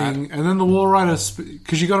die from that. And then the Wall Rider,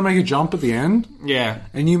 because you got to make a jump at the end. Yeah.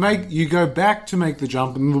 And you go back to make the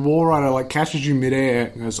jump, and the Wall Rider, like, catches you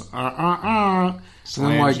midair and goes, and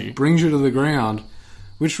then, like, brings you to the ground.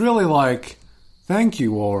 Which really, like, thank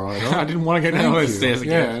you, Wall Rider. I didn't want to go down those stairs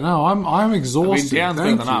again. Yeah, no, I'm exhausted. I mean, down's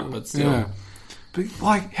better than up, but still. Yeah. But,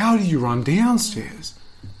 like, how do you run downstairs?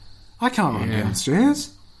 I can't run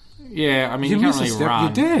downstairs. Yeah, I mean, you can't really run.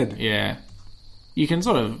 You're dead. Yeah. You can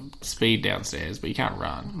sort of speed downstairs, but you can't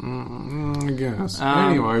run. I guess.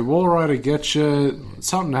 Anyway, Wall Rider gets you.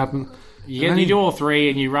 Something happened. You do all three,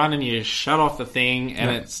 and you run, and you shut off the thing,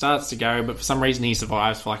 and it starts to go, but for some reason he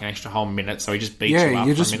survives for like an extra whole minute, so he just beats you up for a minute. Yeah,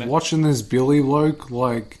 you're just watching this Billy bloke,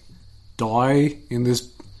 like, die in this...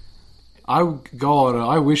 I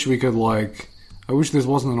wish we could, like... I wish this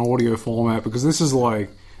wasn't an audio format, because this is, like...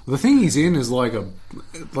 The thing he's in is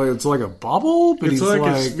it's like a bubble, but it's he's like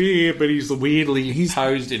a sphere, but he's weirdly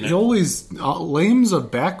posed in it. All his limbs are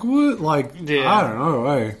backward, like, I don't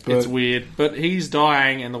know, but it's weird. But he's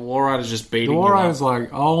dying, and the War Rider's just beating him up. The War Rider's like,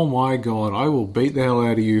 oh my god, I will beat the hell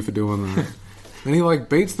out of you for doing that. then he, like,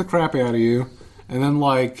 beats the crap out of you, and then,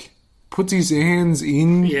 like, puts his hands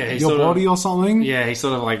in your body or something. Yeah, he's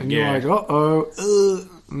sort of like, and you're like, uh-oh,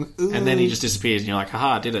 and then he just disappears, and you're like,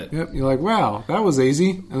 haha, did it. Yep, you're like, wow, that was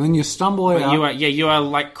easy. And then you stumble out. You are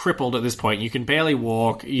like crippled at this point. You can barely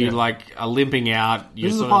walk. You like are limping out. You're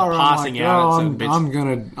this sort of passing out. I'm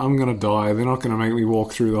gonna die. They're not gonna make me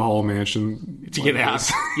walk through the whole mansion to get out.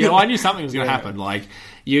 Well, I knew something was gonna happen. Like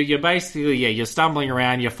you're basically you're stumbling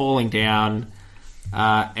around. You're falling down,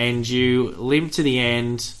 and you limp to the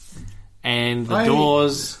end, and the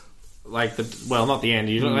doors. Like not the end.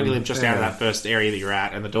 You only live just out of that first area that you're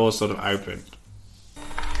at, and the doors sort of open.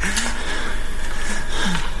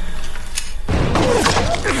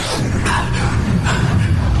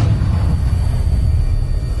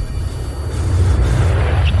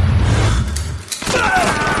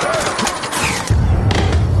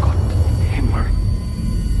 Himmel,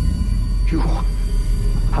 you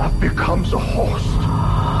have become the host.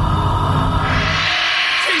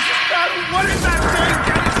 Jesus God, what is that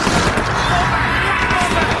thing?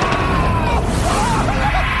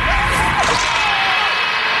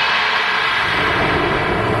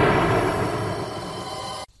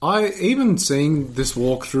 Even seeing this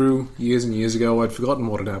walkthrough years and years ago, I'd forgotten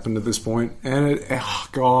what had happened at this point, and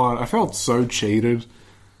I felt so cheated.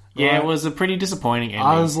 Yeah, it was a pretty disappointing ending.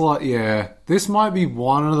 I was like, this might be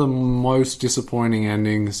one of the most disappointing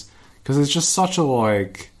endings, because it's just such a,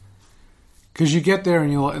 because you get there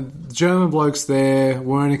and you're like, German bloke's there,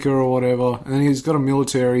 Wernicke or whatever, and then he's got a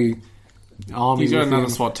military army. He's got with another him,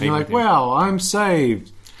 SWAT team. And you're like, wow, I'm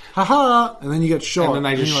saved. Haha! And then you get shot. And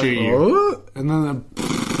then they just shoot like, you. And then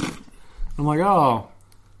I'm like, oh.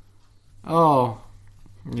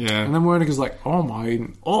 Yeah. And then Wernicke's like, oh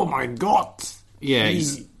my god. Yeah.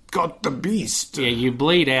 He's got the beast. Yeah, you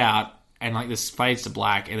bleed out, and like this fades to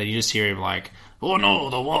black, and then you just hear him like, oh no,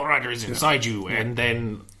 the Wall Rider is inside you, and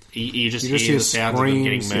then you just hear the sounds of him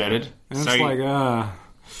getting murdered. And so it's like,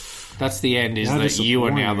 that's the end, is that you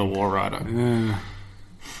are now the War Rider. Yeah.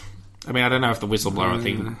 I mean, I don't know if the whistleblower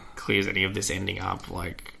thing clears any of this ending up,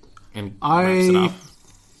 and wraps it up.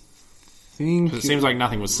 It seems like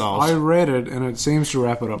nothing was solved. I read it, and it seems to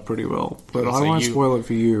wrap it up pretty well. But I won't spoil it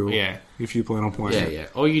for you. Yeah. If you plan on playing it. Yeah.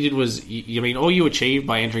 All you did was, all you achieved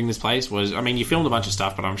by entering this place was, you filmed a bunch of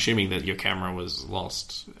stuff, but I'm assuming that your camera was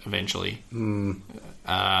lost eventually.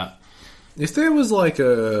 If there was like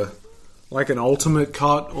an ultimate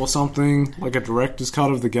cut or something, like a director's cut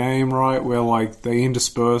of the game, right, where like they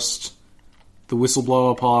interspersed the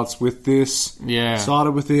whistleblower parts with this. Yeah.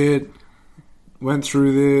 Started with it, went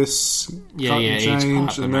through this, cut and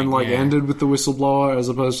changed, and then ended with the whistleblower as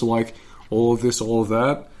opposed to like all of this, all of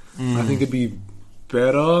that. I think it'd be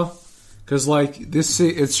better. Because like this,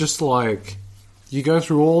 it's just like you go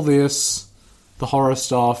through all this, the horror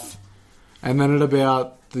stuff, and then at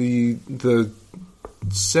about the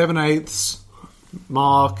 7/8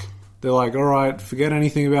 mark, they're like, alright, forget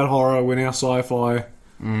anything about horror, we're now sci-fi.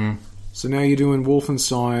 So now you're doing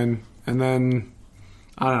Wolfenstein, and then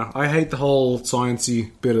I don't know, I hate the whole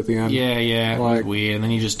sciencey bit at the end. Yeah, it was Like, weird, and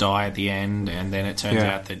then you just die at the end, and then it turns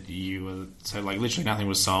out that you were, so like literally nothing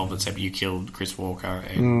was solved except you killed Chris Walker,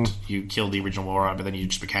 and you killed the original War Rider, but then you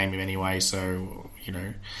just became him anyway, so,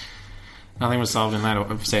 nothing was solved in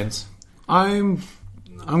that sense. I'm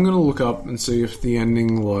going to look up and see if the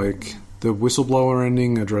ending, like, the whistleblower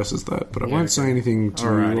ending addresses that, but I won't say anything to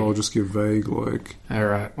you, I'll just give vague, like...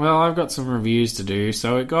 Alright, well, I've got some reviews to do.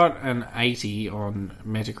 So it got an 80 on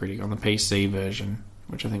Metacritic on the PC version,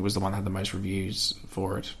 which I think was the one that had the most reviews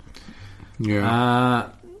for it. Yeah.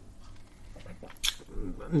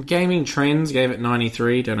 Gaming Trends gave it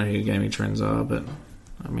 93. Don't know who Gaming Trends are, but...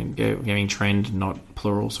 I mean, Gaming Trend, not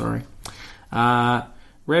plural, sorry.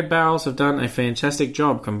 Red Barrels have done a fantastic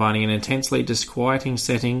job combining an intensely disquieting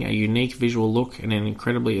setting, a unique visual look, and an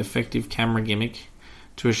incredibly effective camera gimmick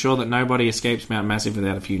to assure that nobody escapes Mount Massive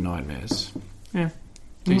without a few nightmares. Yeah,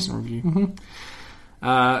 decent review.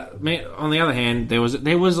 On the other hand, it was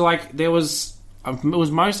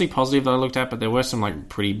mostly positive that I looked at, but there were some like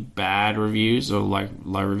pretty bad reviews or like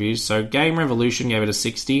low reviews. So Game Revolution gave it a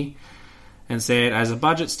 60. And said, as a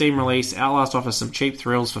budget Steam release, Outlast offers some cheap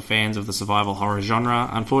thrills for fans of the survival horror genre.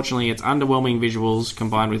 Unfortunately, its underwhelming visuals,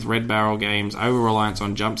 combined with Red Barrel Games' over-reliance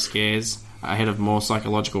on jump scares ahead of more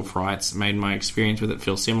psychological frights, made my experience with it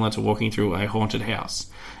feel similar to walking through a haunted house.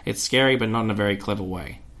 It's scary, but not in a very clever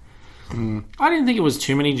way. I didn't think it was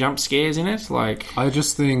too many jump scares in it. I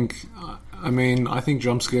just think... I think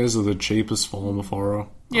jump scares are the cheapest form of horror.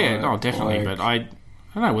 Yeah, definitely. But I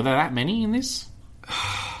don't know, were there that many in this?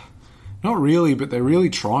 Not really, but they really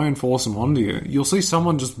try and force them onto you. You'll see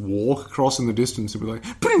someone just walk across in the distance and be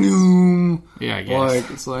like, "Boom!" Yeah, I guess.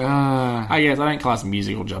 Like, it's like, I guess I don't class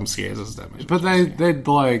musical jump scares as that much. But they're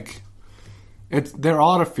like... they're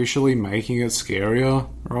artificially making it scarier,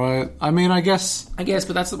 right? I mean, I guess, but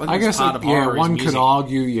that's I guess, part of horror. one is could music.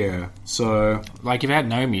 argue, yeah. So, Like, if it had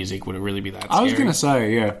no music, would it really be that scary? I was gonna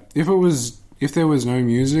say, yeah, if there was no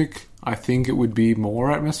music, I think it would be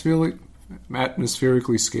more atmospherically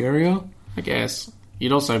scarier. I guess. It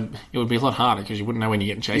would be a lot harder because you wouldn't know when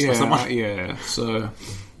you're getting chased by someone. Yeah, so,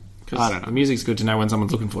 I don't know. The music's good to know when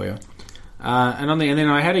someone's looking for you. And then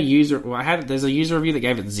I had a user. There's a user review that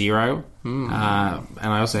gave it 0, and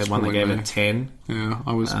I also had one that gave it 10. Yeah,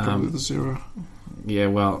 I was probably the 0. Yeah,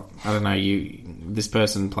 well, I don't know. This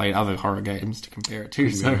person played other horror games to compare it to,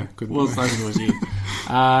 so good well, I think it was you.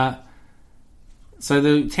 So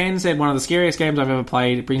the 10 said, one of the scariest games I've ever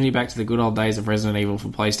played. It brings me back to the good old days of Resident Evil for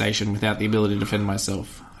PlayStation without the ability to defend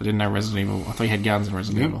myself. I didn't know Resident Evil. I thought you had guns in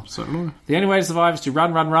Resident Evil. Certainly. The only way to survive is to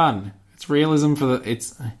run, run, run. Its realism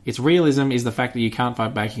is the fact that you can't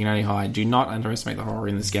fight back, you can only hide. Do not underestimate the horror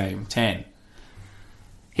in this game. 10.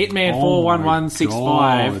 Hitman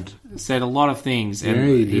 41165 said a lot of things,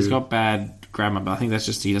 and he's got bad grammar, but I think that's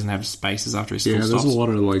just he doesn't have spaces after his full stops. There's a lot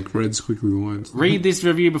of like red squiggly lines. Read this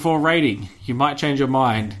review before rating. You might change your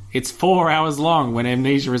mind. It's 4 hours long when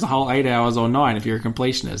Amnesia is a whole 8 hours or 9 if you're a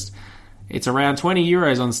completionist. It's around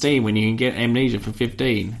 €20 on Steam when you can get Amnesia for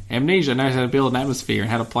 15. Amnesia knows how to build an atmosphere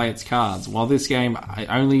and how to play its cards, while this game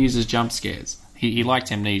only uses jump scares. He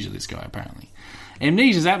liked Amnesia, this guy, apparently.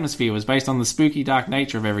 Amnesia's atmosphere was based on the spooky, dark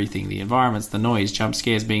nature of everything, the environments, the noise, jump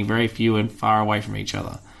scares being very few and far away from each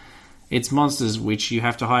other. It's monsters which you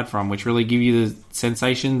have to hide from, which really give you the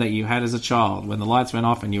sensation that you had as a child when the lights went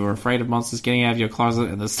off and you were afraid of monsters getting out of your closet,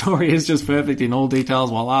 and the story is just perfect in all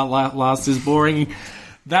details while Outlast is boring.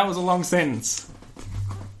 That was a long sentence.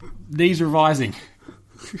 Needs revising.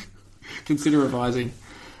 Consider revising.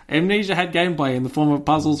 Amnesia had gameplay in the form of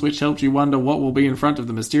puzzles which helped you wonder what will be in front of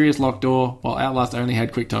the mysterious locked door, while Outlast only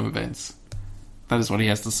had quick-time events. That is what he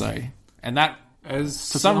has to say. And that,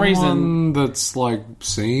 as for some reason, that's like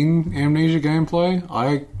seen Amnesia gameplay,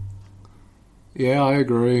 I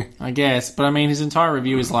agree. I guess, but I mean, his entire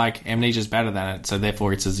review is like Amnesia's better than it, so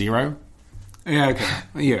therefore it's a 0. Yeah, okay.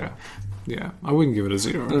 Yeah. I wouldn't give it a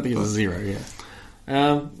 0. I don't think it's a 0. Yeah.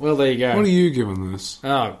 Well, there you go. What are you giving this?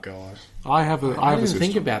 Oh gosh, I didn't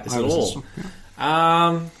think about this at all.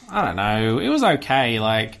 I don't know. It was okay.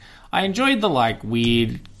 Like, I enjoyed the like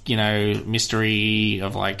weird, mystery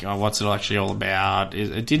of like, oh, what's it actually all about?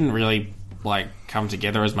 It didn't really like come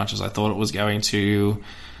together as much as I thought it was going to.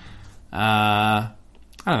 I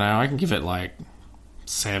don't know. I can give it like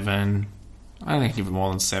 7. I don't think I can give it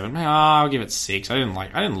more than 7. I'll give it 6. I didn't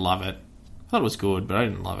love it. I thought it was good, but I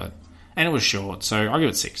didn't love it. And it was short, so I'll give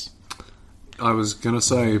it 6. I was going to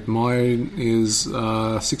say, mine is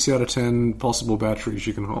 6 out of 10 possible batteries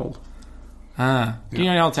you can hold. I think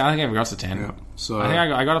I got to 10. Yeah. So I think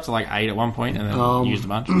I got up to like 8 at one point and then used a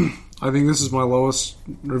bunch. I think this is my lowest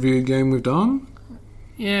reviewed game we've done.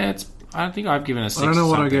 Yeah, I think I've given a 6. I don't know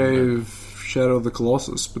what I gave Shadow of the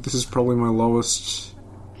Colossus, but this is probably my lowest.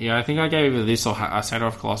 Yeah, I think I gave either this or Shadow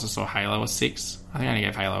of Colossus or Halo a 6. I think I only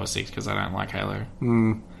gave Halo a 6 because I don't like Halo.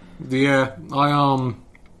 Yeah,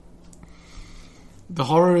 the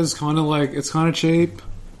horror is kind of like, it's kind of cheap.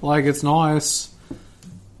 Like, it's nice.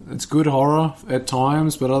 It's good horror at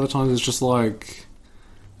times, but other times it's just like,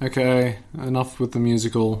 okay, enough with the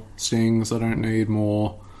musical stings. I don't need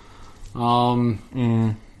more.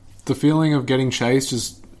 The feeling of getting chased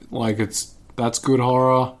is like, that's good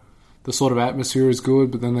horror. The sort of atmosphere is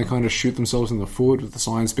good, but then they kind of shoot themselves in the foot with the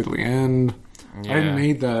science bit at the end. Yeah. I didn't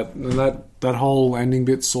need that. That whole ending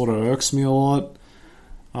bit sort of irks me a lot.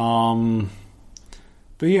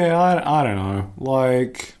 But yeah, I don't know.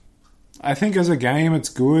 Like, I think as a game it's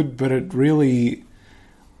good, but it really...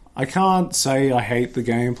 I can't say I hate the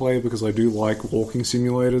gameplay because I do like walking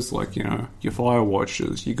simulators, like, your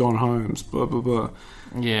Firewatches, your Gone Homes, blah, blah, blah.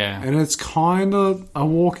 Yeah. And it's kind of a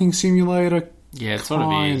walking simulator. Yeah, it sort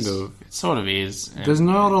of is. It sort of is. There's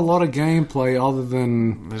not a lot of gameplay other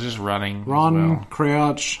than... There's just running. Run,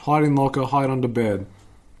 crouch, hide in locker, hide under bed.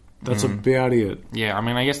 That's about it. Yeah, I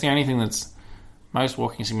mean, I guess the only thing that's... Most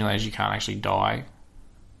walking simulators, you can't actually die.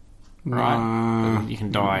 Right? You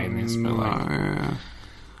can die in this, but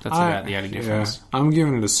that's about the only difference. Yeah, I'm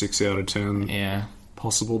giving it a 6 out of 10. Yeah.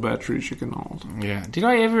 Possible batteries you can hold. Yeah. Did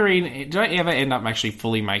I ever end up actually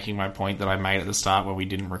fully making my point that I made at the start where we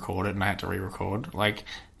didn't record it and I had to re-record? Like,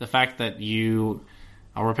 the fact that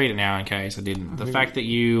I'll repeat it now in case I didn't. The fact that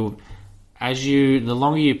you the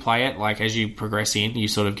longer you play it, like as you progress in, you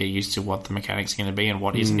sort of get used to what the mechanics are going to be and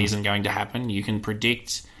what is and isn't going to happen. You can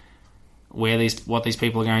predict what these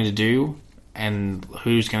people are going to do and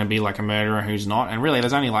who's going to be like a murderer and who's not. And really,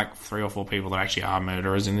 there's only like 3 or 4 people that actually are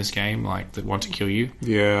murderers in this game, like that want to kill you.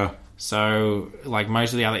 Yeah. So, like,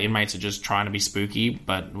 most of the other inmates are just trying to be spooky,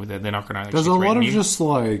 but they're not going to. There's a lot of just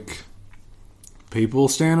like people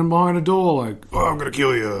standing behind a door, like, "Oh, I'm going to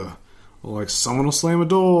kill you," or like someone will slam a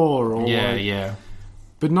door, or yeah.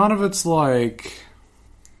 But none of it's like.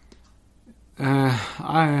 I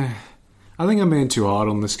think I'm being too hard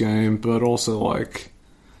on this game, but also like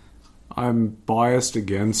I'm biased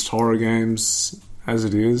against horror games as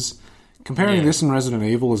it is. Comparing this and Resident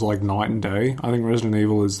Evil is like night and day. I think Resident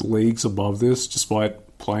Evil is leagues above this,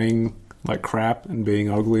 despite playing like crap and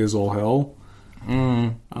being ugly as all hell.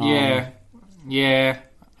 Yeah.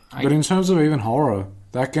 But in terms of even horror,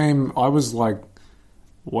 that game, I was like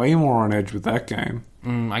way more on edge with that game.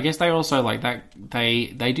 I guess they also like that.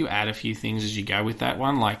 They do add a few things as you go with that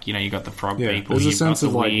one. Like, you know, you got the frog people. There's a you've sense got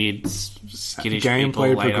of the like weird skittish gameplay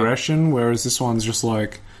people progression, whereas this one's just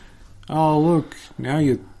like, oh look, now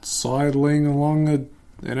you're sidling along a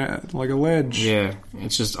ledge. Yeah,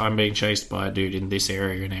 it's just I'm being chased by a dude in this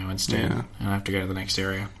area now instead, and I have to go to the next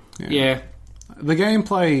area. Yeah. The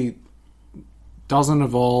gameplay doesn't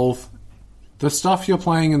evolve. The stuff you're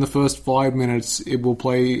playing in the first 5 minutes, it will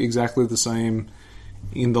play exactly the same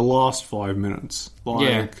in the last 5 minutes.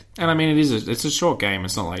 And I mean, it's a short game.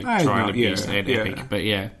 It's not like trying to be epic, but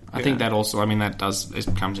I think that also, I mean, it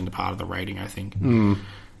comes into part of the rating, I think.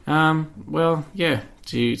 Well, yeah.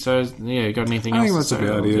 You got anything else? I think that's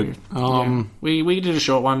about it. We did a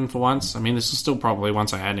short one for once. I mean, this is still probably,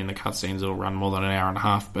 once I add in the cutscenes, it'll run more than an hour and a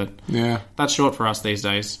half, but that's short for us these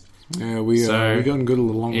days. Yeah, we've gotten good at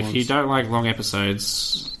the long ones. If you don't like long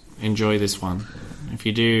episodes, enjoy this one. If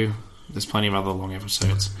you do, there's plenty of other long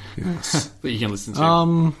episodes that you can listen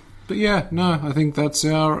to. But yeah, no, I think that's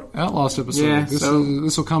our Outlast episode. Yeah,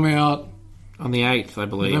 this will come out on the 8th, I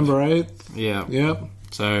believe. November 8th. Yeah. Yep.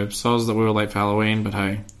 So, soz that we were late for Halloween, but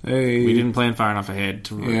hey, we didn't plan far enough ahead.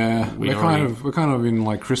 We're kind of in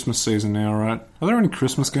like Christmas season now, right? Are there any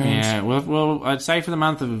Christmas games? Yeah, well, I'd say for the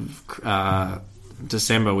month of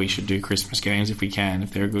December we should do Christmas games if we can,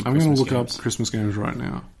 if they're good. I'm going to look up Christmas games right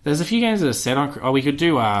now. There's a few games that are set on. Oh, we could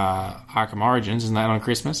do Arkham Origins. Isn't that on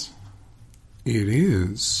Christmas? It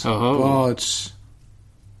is, but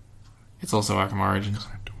it's also Arkham Origins.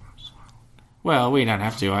 Well, we don't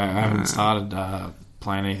have to. I haven't started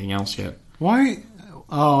playing anything else yet. Why?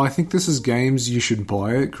 Oh, I think this is games you should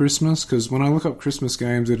buy at Christmas, because when I look up Christmas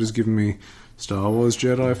games, it has given me Star Wars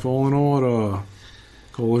Jedi Fallen Order,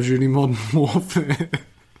 Call of Duty Modern Warfare,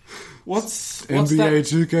 what's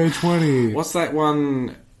NBA 2K20. What's that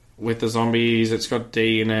one with the zombies? It's got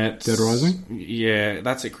D in it. Dead Rising? Yeah,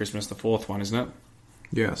 that's at Christmas, the 4th one, isn't it?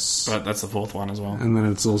 Yes. But that's the 4th one as well. And then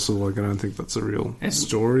it's also like, I don't think that's a real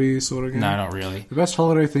story sort of game. No, not really. The best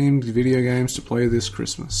holiday-themed video games to play this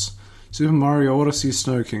Christmas. Super Mario Odyssey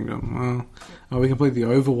Snow Kingdom. We can play the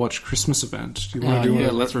Overwatch Christmas event. Do you want to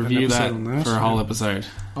do let's review that for a whole episode.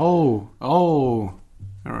 All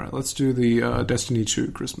right, let's do the Destiny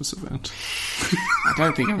 2 Christmas event. I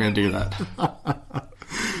don't think I'm going to do that.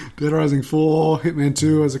 Dead Rising 4, Hitman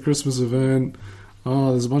 2 as a Christmas event.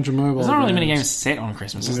 Oh, there's a bunch of mobile There's not really many games set on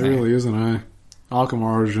Christmas, is there? There really isn't, eh? Arkham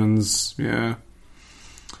Origins, yeah.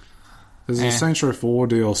 There's a Saints Row 4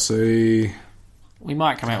 DLC. We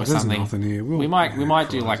might come out with there's something. Nothing here. We might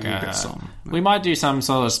do like we might do some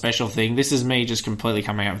sort of special thing. This is me just completely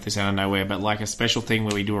coming out with this out of nowhere, but like a special thing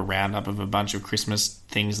where we do a roundup of a bunch of Christmas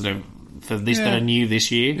things that are new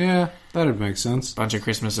this year. Yeah, that'd make sense. A bunch of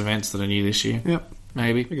Christmas events that are new this year. Yep.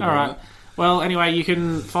 Maybe. All right. Well, anyway, you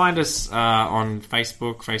can find us on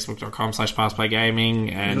Facebook,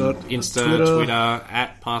 facebook.com/PastPlayGaming, and Insta, Twitter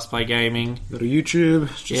at PastPlayGaming. Go to YouTube.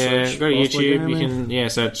 Go to YouTube. You can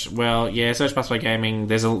search. Search PastPlayGaming.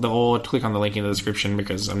 There's or click on the link in the description,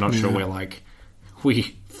 because I'm not sure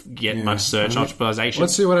we get much search optimization.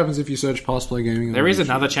 Let's see what happens if you search PastPlayGaming. There is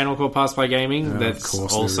another channel called PastPlayGaming that's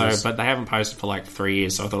also, but they haven't posted for like 3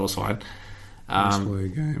 years, so I thought it was fine.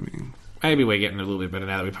 PastPlayGaming. Maybe we're getting a little bit better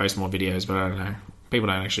now that we post more videos, but I don't know. People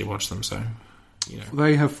don't actually watch them, so,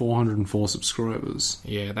 They have 404 subscribers.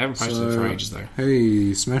 Yeah, they haven't posted for ages, though.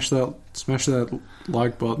 Hey, smash that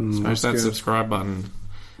like button. Smash that subscribe button.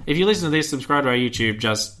 If you listen to this, subscribe to our YouTube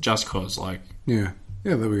just cause, like... Yeah,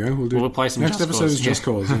 there we go. We'll play some next episode is Just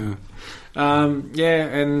Cause, yeah.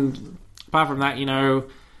 And apart from that,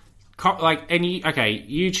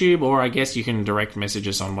 YouTube, or I guess you can direct message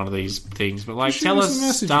us on one of these things. But like, tell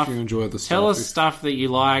us stuff. If you enjoy the tell stuff. us stuff that you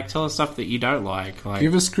like. Tell us stuff that you don't like. Like,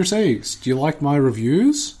 give us critiques. Do you like my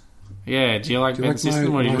reviews? Yeah. Do you like Ben's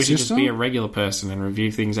system, or do you wish you just be a regular person and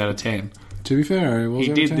review things out of 10? To be fair, it was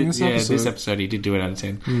out of 10 this episode. This episode he did do it out of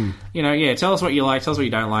 10. You know, tell us what you like, tell us what you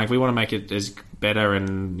don't like. We want to make it as better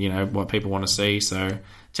and, you know, what people want to see. So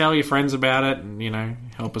tell your friends about it and, you know,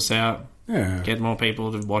 help us out. Yeah. Get more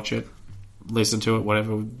people to watch it, listen to it,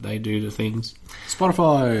 whatever they do to things.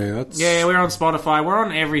 Spotify. Yeah, we're on Spotify. We're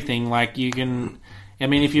on everything. Like, you can... I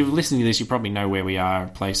mean, if you're listening to this, you probably know where we are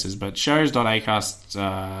places, but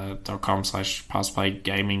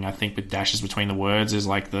shows.acast.com/pastplaygaming, I think with dashes between the words, is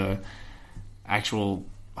like the actual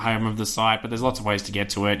home of the site, but there's lots of ways to get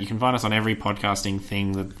to it. You can find us on every podcasting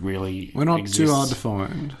thing that really We're not exists. too hard to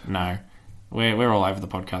find. No. We're all over the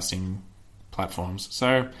podcasting platforms.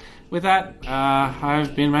 So, with that,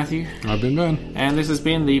 I've been Matthew. I've been Ben. And this has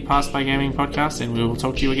been the Past Play Gaming Podcast, and we will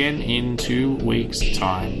talk to you again in 2 weeks'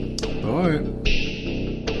 time. Bye.